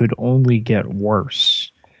she could only get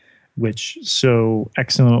worse, which so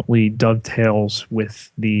excellently dovetails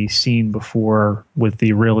with the scene before, with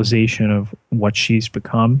the realization of what she's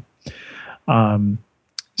become.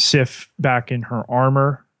 Sif, back in her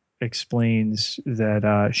armor, explains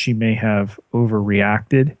that she may have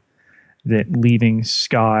overreacted, that leaving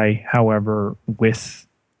Skye, however, with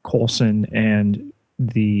Coulson and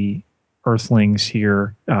the Earthlings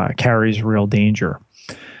here carries real danger.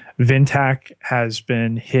 Vintak has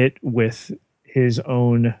been hit with his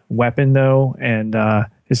own weapon, though, and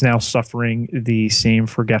is now suffering the same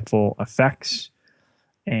forgetful effects.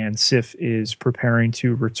 And Sif is preparing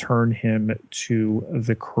to return him to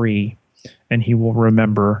the Kree, and he will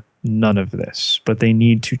remember none of this. But they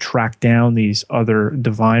need to track down these other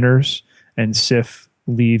diviners, and Sif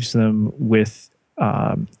leaves them with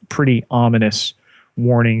pretty ominous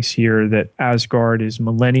warnings here that Asgard is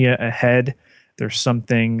millennia ahead. There's some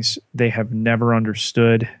things they have never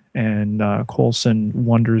understood, and Coulson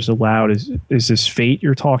wonders aloud, is this fate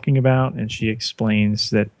you're talking about? And she explains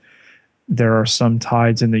that there are some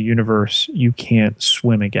tides in the universe you can't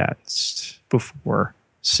swim against, before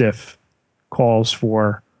Sif calls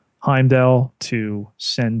for Heimdall to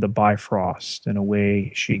send the Bifrost, and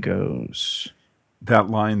away she goes.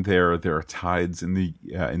 That line there are tides in the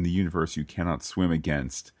universe you cannot swim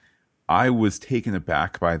against. I was taken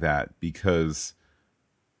aback by that because,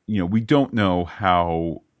 we don't know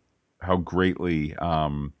how greatly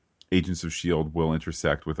Agents of S.H.I.E.L.D. will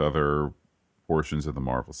intersect with other portions of the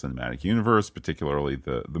Marvel Cinematic Universe, particularly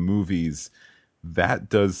the movies. That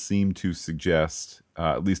does seem to suggest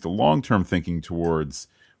at least a long-term thinking towards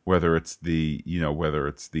whether it's the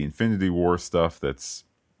Infinity War stuff that's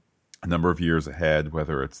a number of years ahead,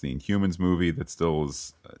 whether it's the Inhumans movie that still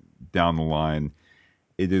is down the line.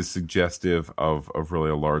 It is suggestive of really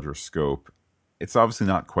a larger scope. It's obviously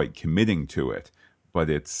not quite committing to it, but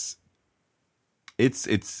it's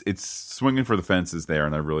swinging for the fences there,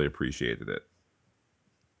 and I really appreciated it.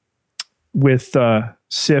 With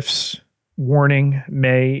Sif's warning,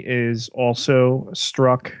 May is also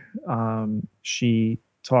struck. She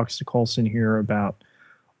talks to Coulson here about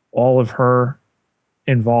all of her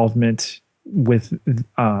involvement with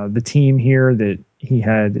the team here, that he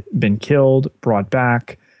had been killed, brought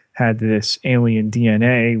back, had this alien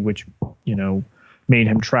DNA, which, made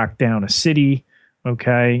him track down a city.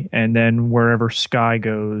 Okay. And then wherever Skye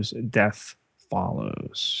goes, death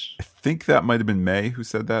follows. I think that might have been May who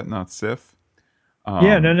said that, not Sif.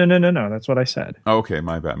 Yeah, no. That's what I said. Okay,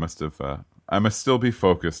 my bad. I must still be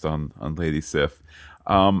focused on Lady Sif.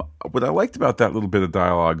 What I liked about that little bit of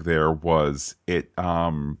dialogue there was it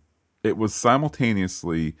was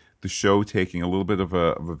simultaneously the show taking a little bit of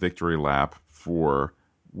a victory lap for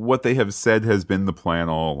what they have said has been the plan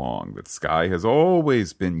all along, that Skye has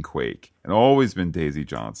always been Quake and always been Daisy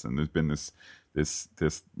Johnson. There's been this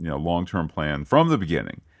long-term plan from the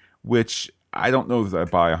beginning, which I don't know that I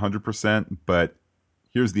buy 100%, but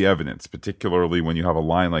here's the evidence, particularly when you have a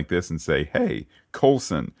line like this and say, hey,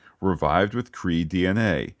 Coulson, revived with Kree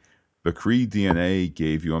DNA. The Kree DNA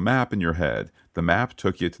gave you a map in your head. The map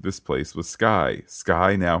took you to this place with Skye.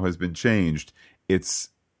 Skye now has been changed. It's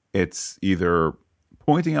either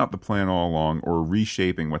pointing out the plan all along or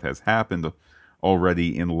reshaping what has happened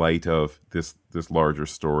already in light of this larger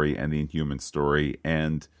story and the Inhuman story.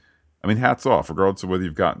 And I mean, hats off, regardless of whether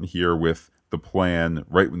you've gotten here with the plan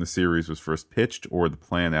right when the series was first pitched or the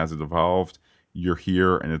plan as it evolved. You're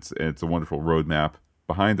here, and it's a wonderful roadmap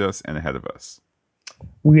behind us and ahead of us.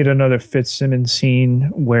 We get another Fitzsimmons scene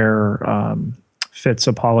where Fitz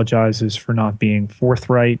apologizes for not being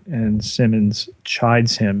forthright, and Simmons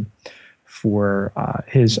chides him for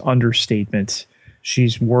his understatement.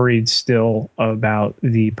 She's worried still about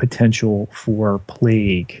the potential for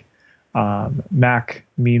plague. Mac,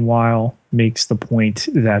 meanwhile, makes the point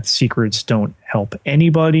that secrets don't help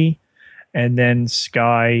anybody. And then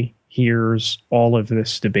Skye hears all of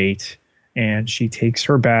this debate, and she takes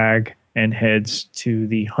her bag and heads to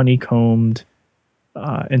the honeycombed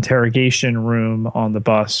interrogation room on the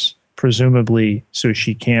bus, presumably so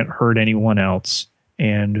she can't hurt anyone else,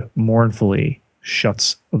 and mournfully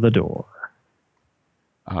shuts the door.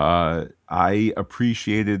 I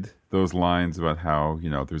appreciated those lines about how,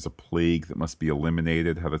 there's a plague that must be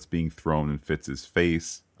eliminated, how that's being thrown in Fitz's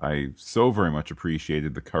face. I so very much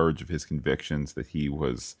appreciated the courage of his convictions, that he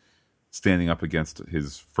was standing up against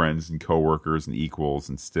his friends and coworkers and equals,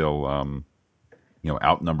 and still,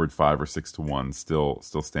 outnumbered 5 or 6 to 1, still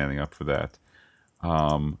standing up for that.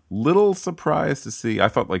 Little surprised to see. I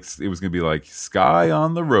thought it was going to be like Skye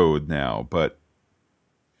on the road now, but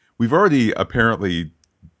we've already apparently,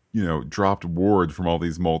 dropped Ward from all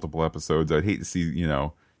these multiple episodes. I'd hate to see,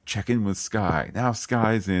 check in with Skye. Now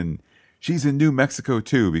Skye's she's in New Mexico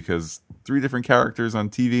too, because 3 different characters on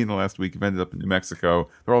TV in the last week have ended up in New Mexico.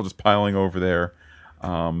 They're all just piling over there.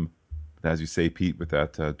 But as you say, Pete, with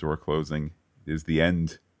that door closing, is the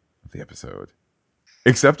end of the episode.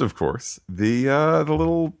 Except, of course, the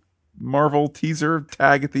little Marvel teaser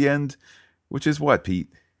tag at the end, which is what, Pete?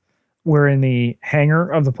 We're in the hangar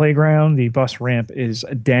of the playground. The bus ramp is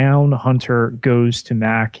down. Hunter goes to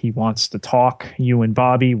Mac. He wants to talk. You and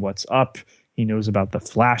Bobby, what's up? He knows about the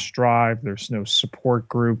flash drive. There's no support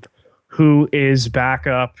group. Who is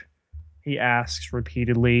backup? He asks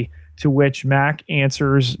repeatedly, to which Mac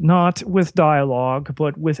answers not with dialogue,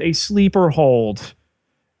 but with a sleeper hold.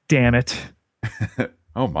 Damn it.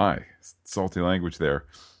 Oh my, salty language there.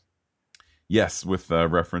 Yes, with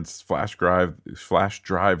reference flash drive,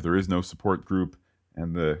 there is no support group,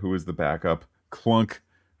 and who is the backup? Clunk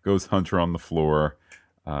goes Hunter on the floor.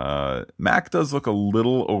 Mac does look a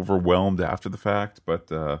little overwhelmed after the fact,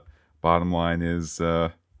 but bottom line is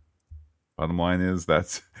that's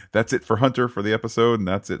it for Hunter for the episode, and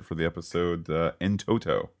that's it for the episode in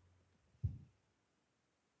toto.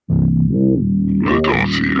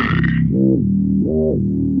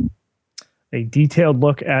 A detailed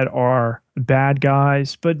look at our bad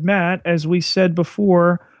guys. But Matt, as we said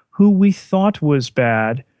before, who we thought was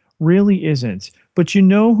bad really isn't. But you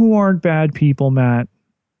know who aren't bad people, Matt?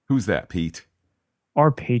 Who's that, Pete?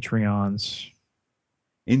 Our Patreons.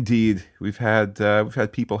 Indeed. We've had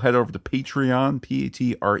people head over to Patreon,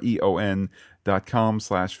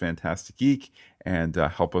 patreon.com/Fantastic Geek, and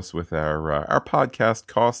help us with our podcast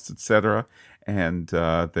costs, etc. And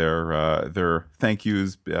their thank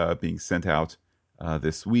yous being sent out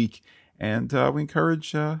this week. And we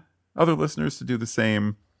encourage other listeners to do the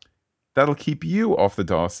same. That'll keep you off the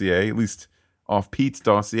dossier, at least off Pete's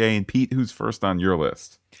dossier. And Pete, who's first on your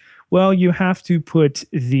list? Well, you have to put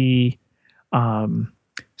the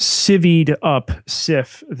civied up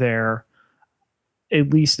Sif there, at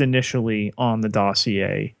least initially, on the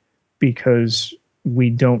dossier, because we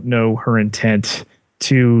don't know her intent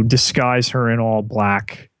to disguise her in all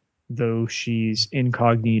black, though she's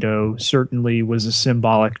incognito, certainly was a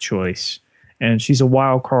symbolic choice. And she's a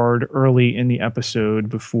wild card early in the episode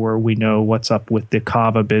before we know what's up with the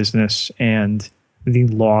Kava business and the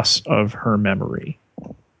loss of her memory.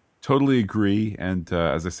 Totally agree. And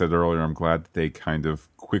as I said earlier, I'm glad that they kind of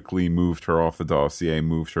quickly moved her off the dossier,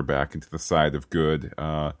 moved her back into the side of good,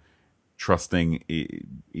 trusting,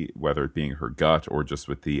 whether it being her gut or just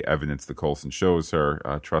with the evidence that Coulson shows her,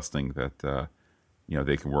 trusting that,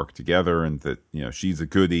 they can work together and that, she's a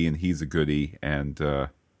goodie and he's a goodie, and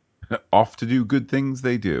off to do good things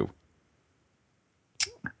they do.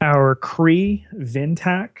 Our Kree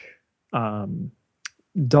Vintak,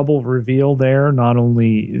 double reveal there, not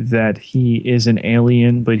only that he is an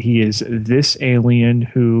alien, but he is this alien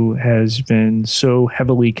who has been so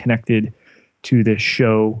heavily connected to this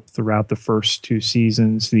show throughout the first two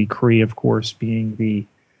seasons. The Kree, of course, being the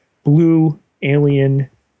blue alien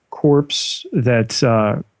corpse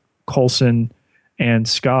that Coulson and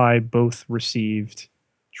Skye both received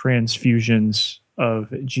transfusions of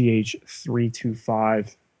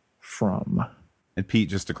GH325 from. And Pete,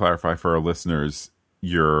 just to clarify for our listeners,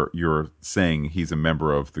 you're saying he's a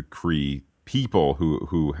member of the Kree people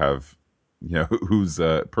who have, whose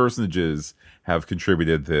personages have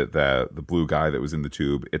contributed the blue guy that was in the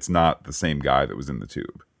tube. It's not the same guy that was in the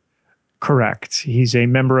tube. Correct. He's a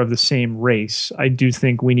member of the same race. I do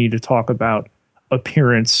think we need to talk about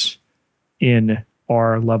appearance in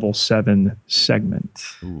our level 7 segment.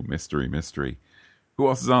 Ooh, mystery. Who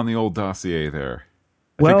else is on the old dossier there?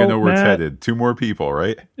 I think I know where it's headed. 2 more people,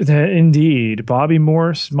 right? Indeed. Bobby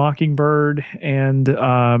Morse, Mockingbird,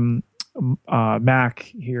 and Mac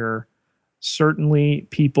here. Certainly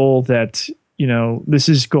people that, this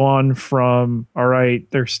has gone from, all right,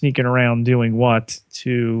 they're sneaking around doing what,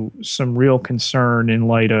 to some real concern in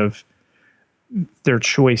light of their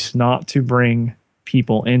choice not to bring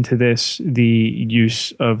people into this, the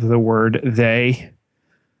use of the word they.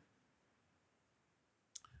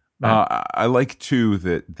 I like, too,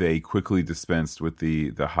 that they quickly dispensed with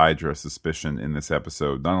the Hydra suspicion in this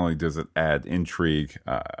episode. Not only does it add intrigue,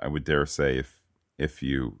 I would dare say, if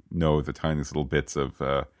you know the tiniest little bits of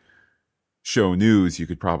show news, you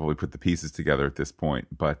could probably put the pieces together at this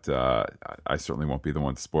point. But I certainly won't be the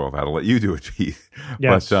one to spoil that. I'll let you do it, Pete.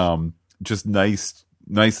 Yes. But just nice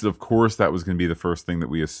that, of course, that was going to be the first thing that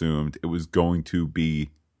we assumed. It was going to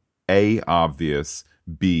be A, obvious,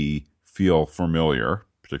 B, feel familiar,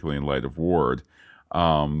 particularly in light of Ward.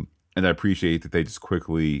 And I appreciate that they just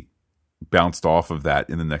quickly bounced off of that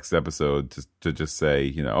in the next episode to just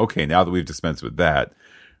say, okay, now that we've dispensed with that,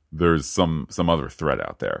 there's some other threat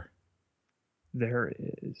out there. There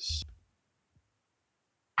is.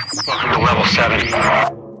 Welcome to level 7.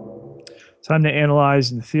 Time to analyze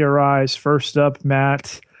and theorize. First up,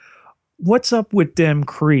 Matt, what's up with them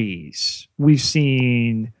Krees? We've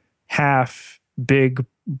seen half big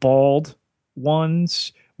bald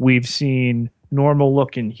ones. We've seen normal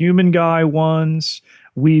looking human guy ones.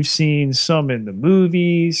 We've seen some in the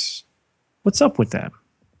movies. What's up with them?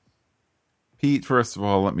 Pete, first of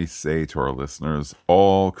all, let me say to our listeners,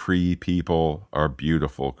 all Kree people are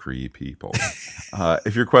beautiful Kree people.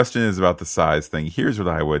 If your question is about the size thing, here's what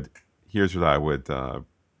I would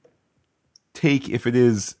take. If it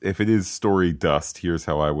is story dust, here's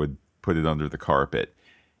how I would put it under the carpet.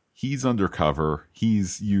 He's undercover.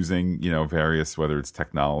 He's using, various, whether it's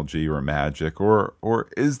technology or magic or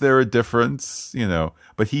is there a difference,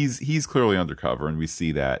 but he's clearly undercover, and we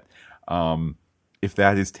see that. If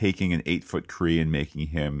that is taking an 8-foot Kree and making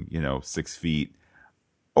him, 6 feet,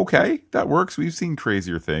 okay, that works. We've seen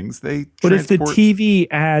crazier things. But if the TV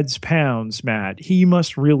adds pounds, Matt, he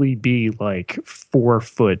must really be like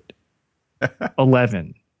 4'11".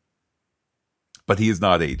 But he is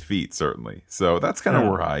not 8 feet, certainly. So that's kind of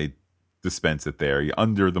where I dispense it there.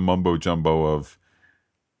 Under the mumbo jumbo of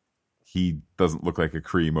he doesn't look like a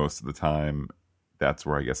Kree most of the time. That's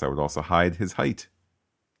where I guess I would also hide his height.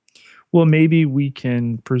 Well, maybe we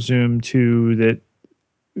can presume, too, that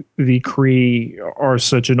the Kree are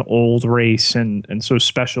such an old race and so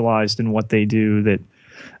specialized in what they do that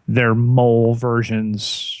their mole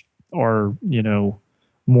versions are,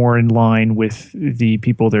 more in line with the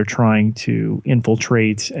people they're trying to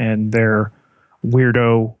infiltrate, and their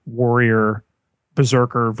weirdo warrior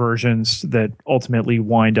berserker versions that ultimately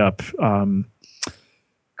wind up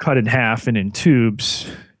cut in half and in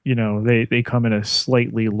tubes. They come in a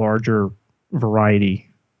slightly larger variety.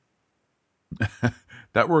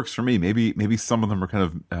 That works for me. Maybe some of them are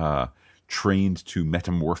kind of trained to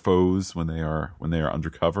metamorphose when they are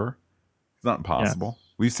undercover. It's not impossible. Yeah.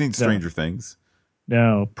 We've seen Stranger Things.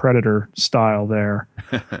 No, Predator style there.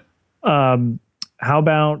 How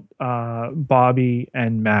about Bobby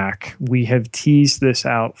and Mac? We have teased this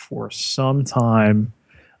out for some time.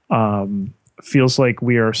 Feels like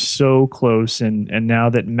we are so close, and now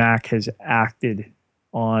that Mac has acted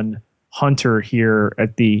on Hunter here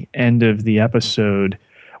at the end of the episode,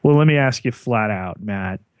 well, let me ask you flat out,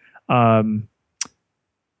 Matt.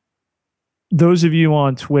 Those of you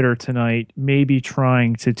on Twitter tonight may be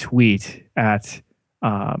trying to tweet at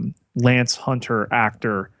Lance Hunter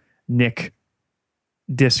actor Nick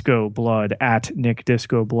Disco Blood at Nick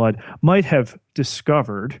Disco Blood might have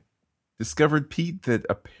discovered, Pete, that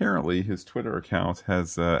apparently his Twitter account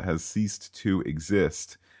has ceased to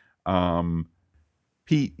exist.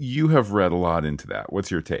 Pete, you have read a lot into that.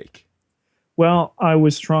 What's your take? Well, I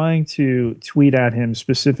was trying to tweet at him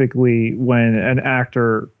specifically when an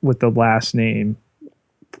actor with the last name,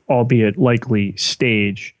 albeit likely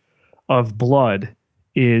Stage, of Blood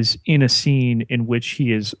is in a scene in which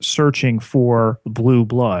he is searching for blue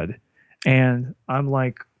blood. And I'm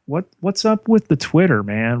like, what's up with the Twitter,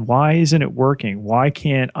 man? Why isn't it working? Why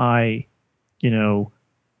can't I, the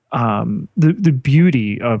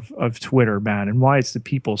beauty of Twitter, man, and why it's the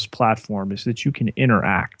people's platform is that you can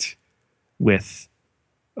interact with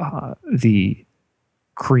the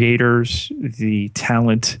creators, the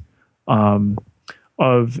talent of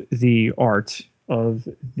the art, of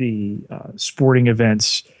the sporting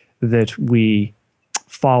events that we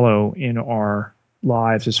follow in our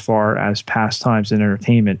lives as far as pastimes and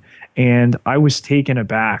entertainment. And I was taken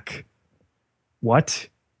aback. What?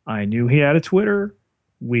 I knew he had a Twitter.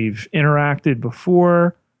 We've interacted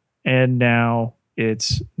before, and now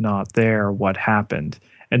it's not there. What happened?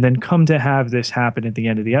 And then come to have this happen at the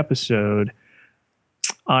end of the episode,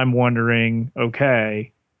 I'm wondering,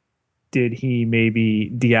 okay, did he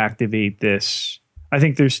maybe deactivate this? I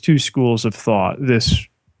think there's two schools of thought. This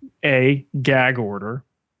A, gag order,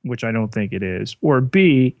 which I don't think it is, or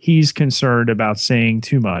B, he's concerned about saying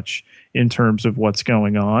too much in terms of what's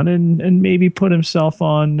going on and maybe put himself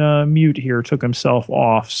on mute here, took himself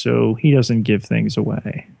off so he doesn't give things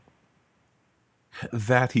away.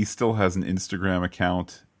 That he still has an Instagram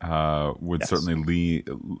account would certainly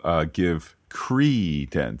give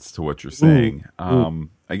credence to what you're saying.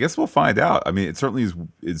 I guess we'll find out. I mean, it certainly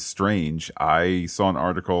is strange. I saw an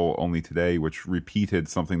article only today which repeated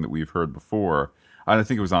something that we've heard before. I don't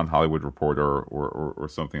think it was on Hollywood Reporter or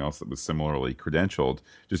something else that was similarly credentialed,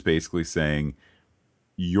 just basically saying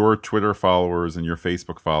your Twitter followers and your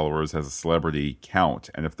Facebook followers as a celebrity count.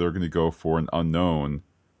 And if they're going to go for an unknown,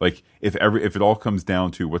 like if it all comes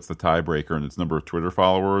down to what's the tiebreaker and its number of Twitter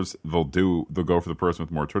followers, they'll go for the person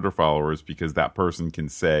with more Twitter followers because that person can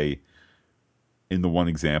say, in the one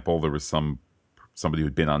example, there was somebody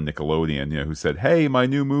who'd been on Nickelodeon, who said, "Hey, my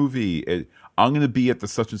new movie, I'm going to be at the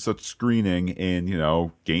such and such screening in,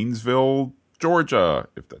 Gainesville, Georgia,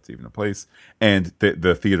 if that's even a place," and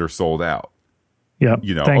the theater sold out. Yeah.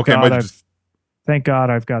 Thank God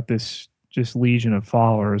I've got this just legion of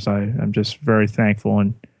followers. I'm just very thankful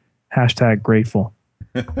and #grateful.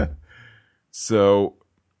 So,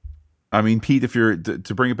 I mean, Pete, if you're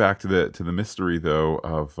to bring it back to the mystery though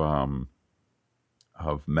of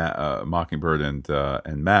Mockingbird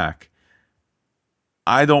and Mac,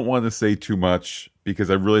 I don't want to say too much because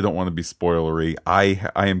I really don't want to be spoilery. I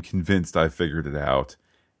am convinced I figured it out.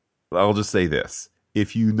 I'll just say this: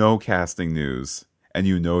 if you know casting news and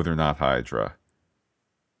they're not Hydra,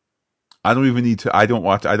 I don't even need to. I don't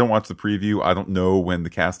watch the preview. I don't know when the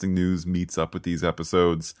casting news meets up with these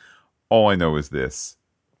episodes. All I know is this: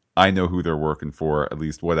 I know who they're working for, at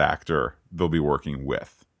least what actor they'll be working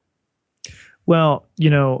with. Well,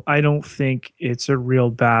 I don't think it's a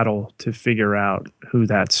real battle to figure out who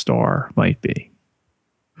that star might be.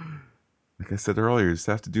 Like I said earlier, you just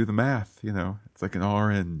have to do the math. It's like an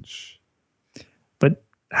orange. But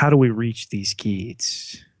how do we reach these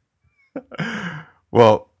kids?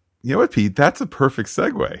 Well, you know what, Pete? That's a perfect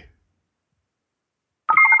segue.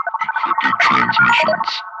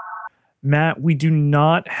 Transmissions. Matt, we do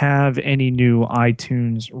not have any new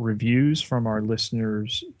iTunes reviews from our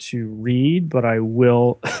listeners to read, but I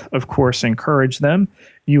will, of course, encourage them.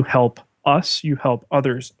 You help us, you help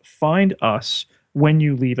others find us when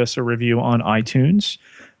you leave us a review on iTunes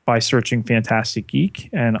by searching Fantastic Geek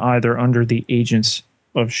and either under the Agents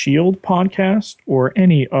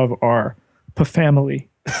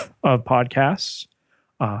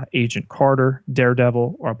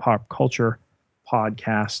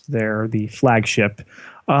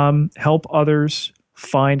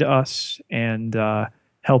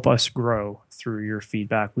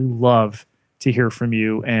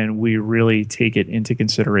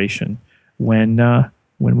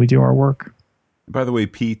By the way,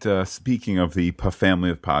 Pete, speaking of the family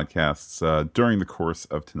of podcasts, during the course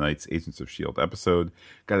of tonight's Agents of S.H.I.E.L.D. episode,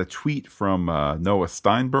 got a tweet from Noah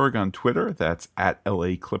Steinberg on Twitter, that's at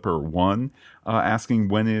LAClipper1, asking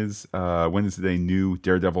when is it a new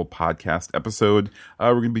Daredevil podcast episode.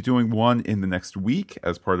 We're going to be doing one in the next week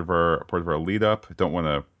as part of our lead up. Don't want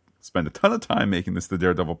to spend a ton of time making this the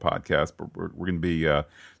Daredevil podcast, but we're going to be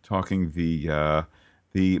talking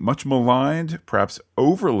the much maligned, perhaps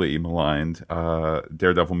overly maligned,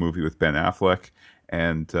 Daredevil movie with Ben Affleck,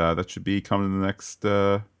 and that should be coming in the next,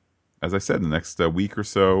 as I said, in the next week or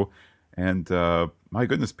so. And my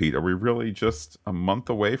goodness, Pete, are we really just a month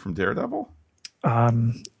away from Daredevil?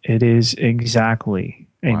 It is exactly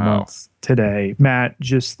a month today. Matt,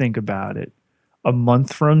 just think about it. A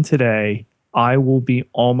month from today, I will be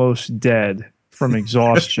almost dead from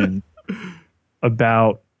exhaustion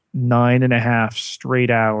about 9.5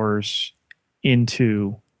 straight hours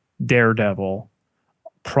into Daredevil,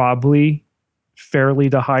 probably fairly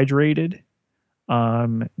dehydrated.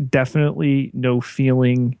 Definitely no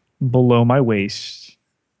feeling below my waist.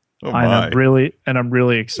 Oh my. I'm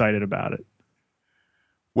really excited about it.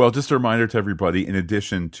 Well, just a reminder to everybody, in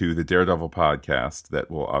addition to the Daredevil podcast, that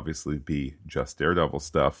will obviously be just Daredevil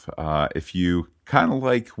stuff. If you kind of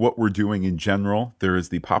like what we're doing in general, there is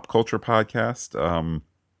the Pop Culture podcast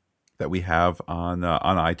that we have on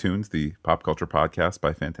iTunes, the Pop Culture Podcast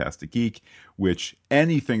by Fantastic Geek, which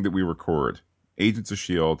anything that we record, Agents of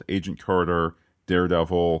S.H.I.E.L.D., Agent Carter,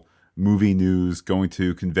 Daredevil, movie news, going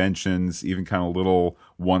to conventions, even kind of little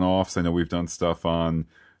one-offs. I know we've done stuff on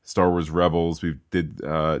Star Wars Rebels. We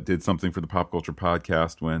did something for the Pop Culture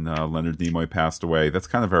Podcast when Leonard Nimoy passed away. That's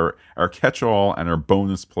kind of our catch-all and our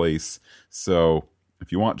bonus place. So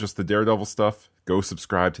if you want just the Daredevil stuff, go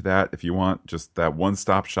subscribe to that. If you want just that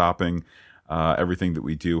one-stop shopping, everything that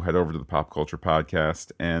we do, head over to the Pop Culture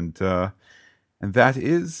Podcast. And that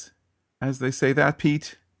is, as they say, that,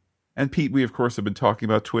 Pete. And Pete, we of course have been talking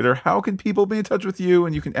about Twitter. How can people be in touch with you?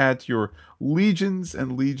 And you can add to your legions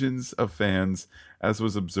and legions of fans, as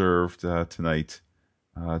was observed tonight.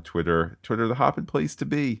 Twitter, the hopping place to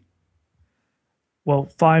be. Well,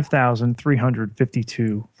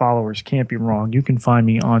 5,352 followers can't be wrong. You can find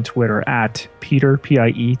me on Twitter at Peter,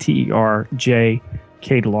 P-I-E-T-E-R-J,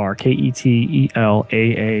 Ketelaar, K-E-T-E-L-A-A-R.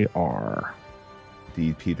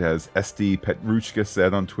 Indeed, Pete, has SD Petrushka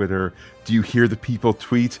said on Twitter, do you hear the people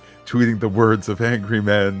tweeting the words of angry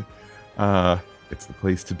men? It's the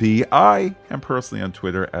place to be. I am personally on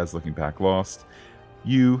Twitter as Looking Back Lost.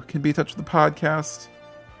 You can be in touch with the podcast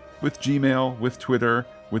with Gmail, with Twitter,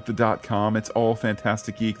 with the .com. It's all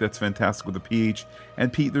Fantastic Geek. That's fantastic with a PH.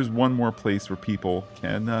 And Pete, there's one more place where people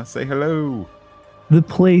can say hello. The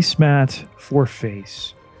place, Matt, for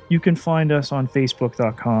face. You can find us on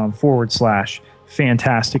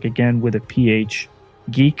Facebook.com/Fantastic, again with a PH,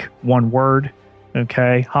 Geek, one word.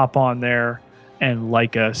 Okay, hop on there and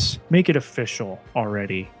like us. Make it official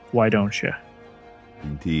already. Why don't you?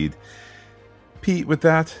 Indeed. Pete, with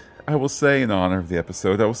that, I will say in honor of the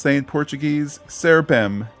episode, I will say in Portuguese, Ser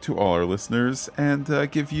Bem to all our listeners,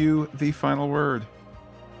 and give you the final word.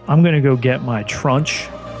 I'm going to go get my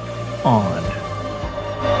trunch on.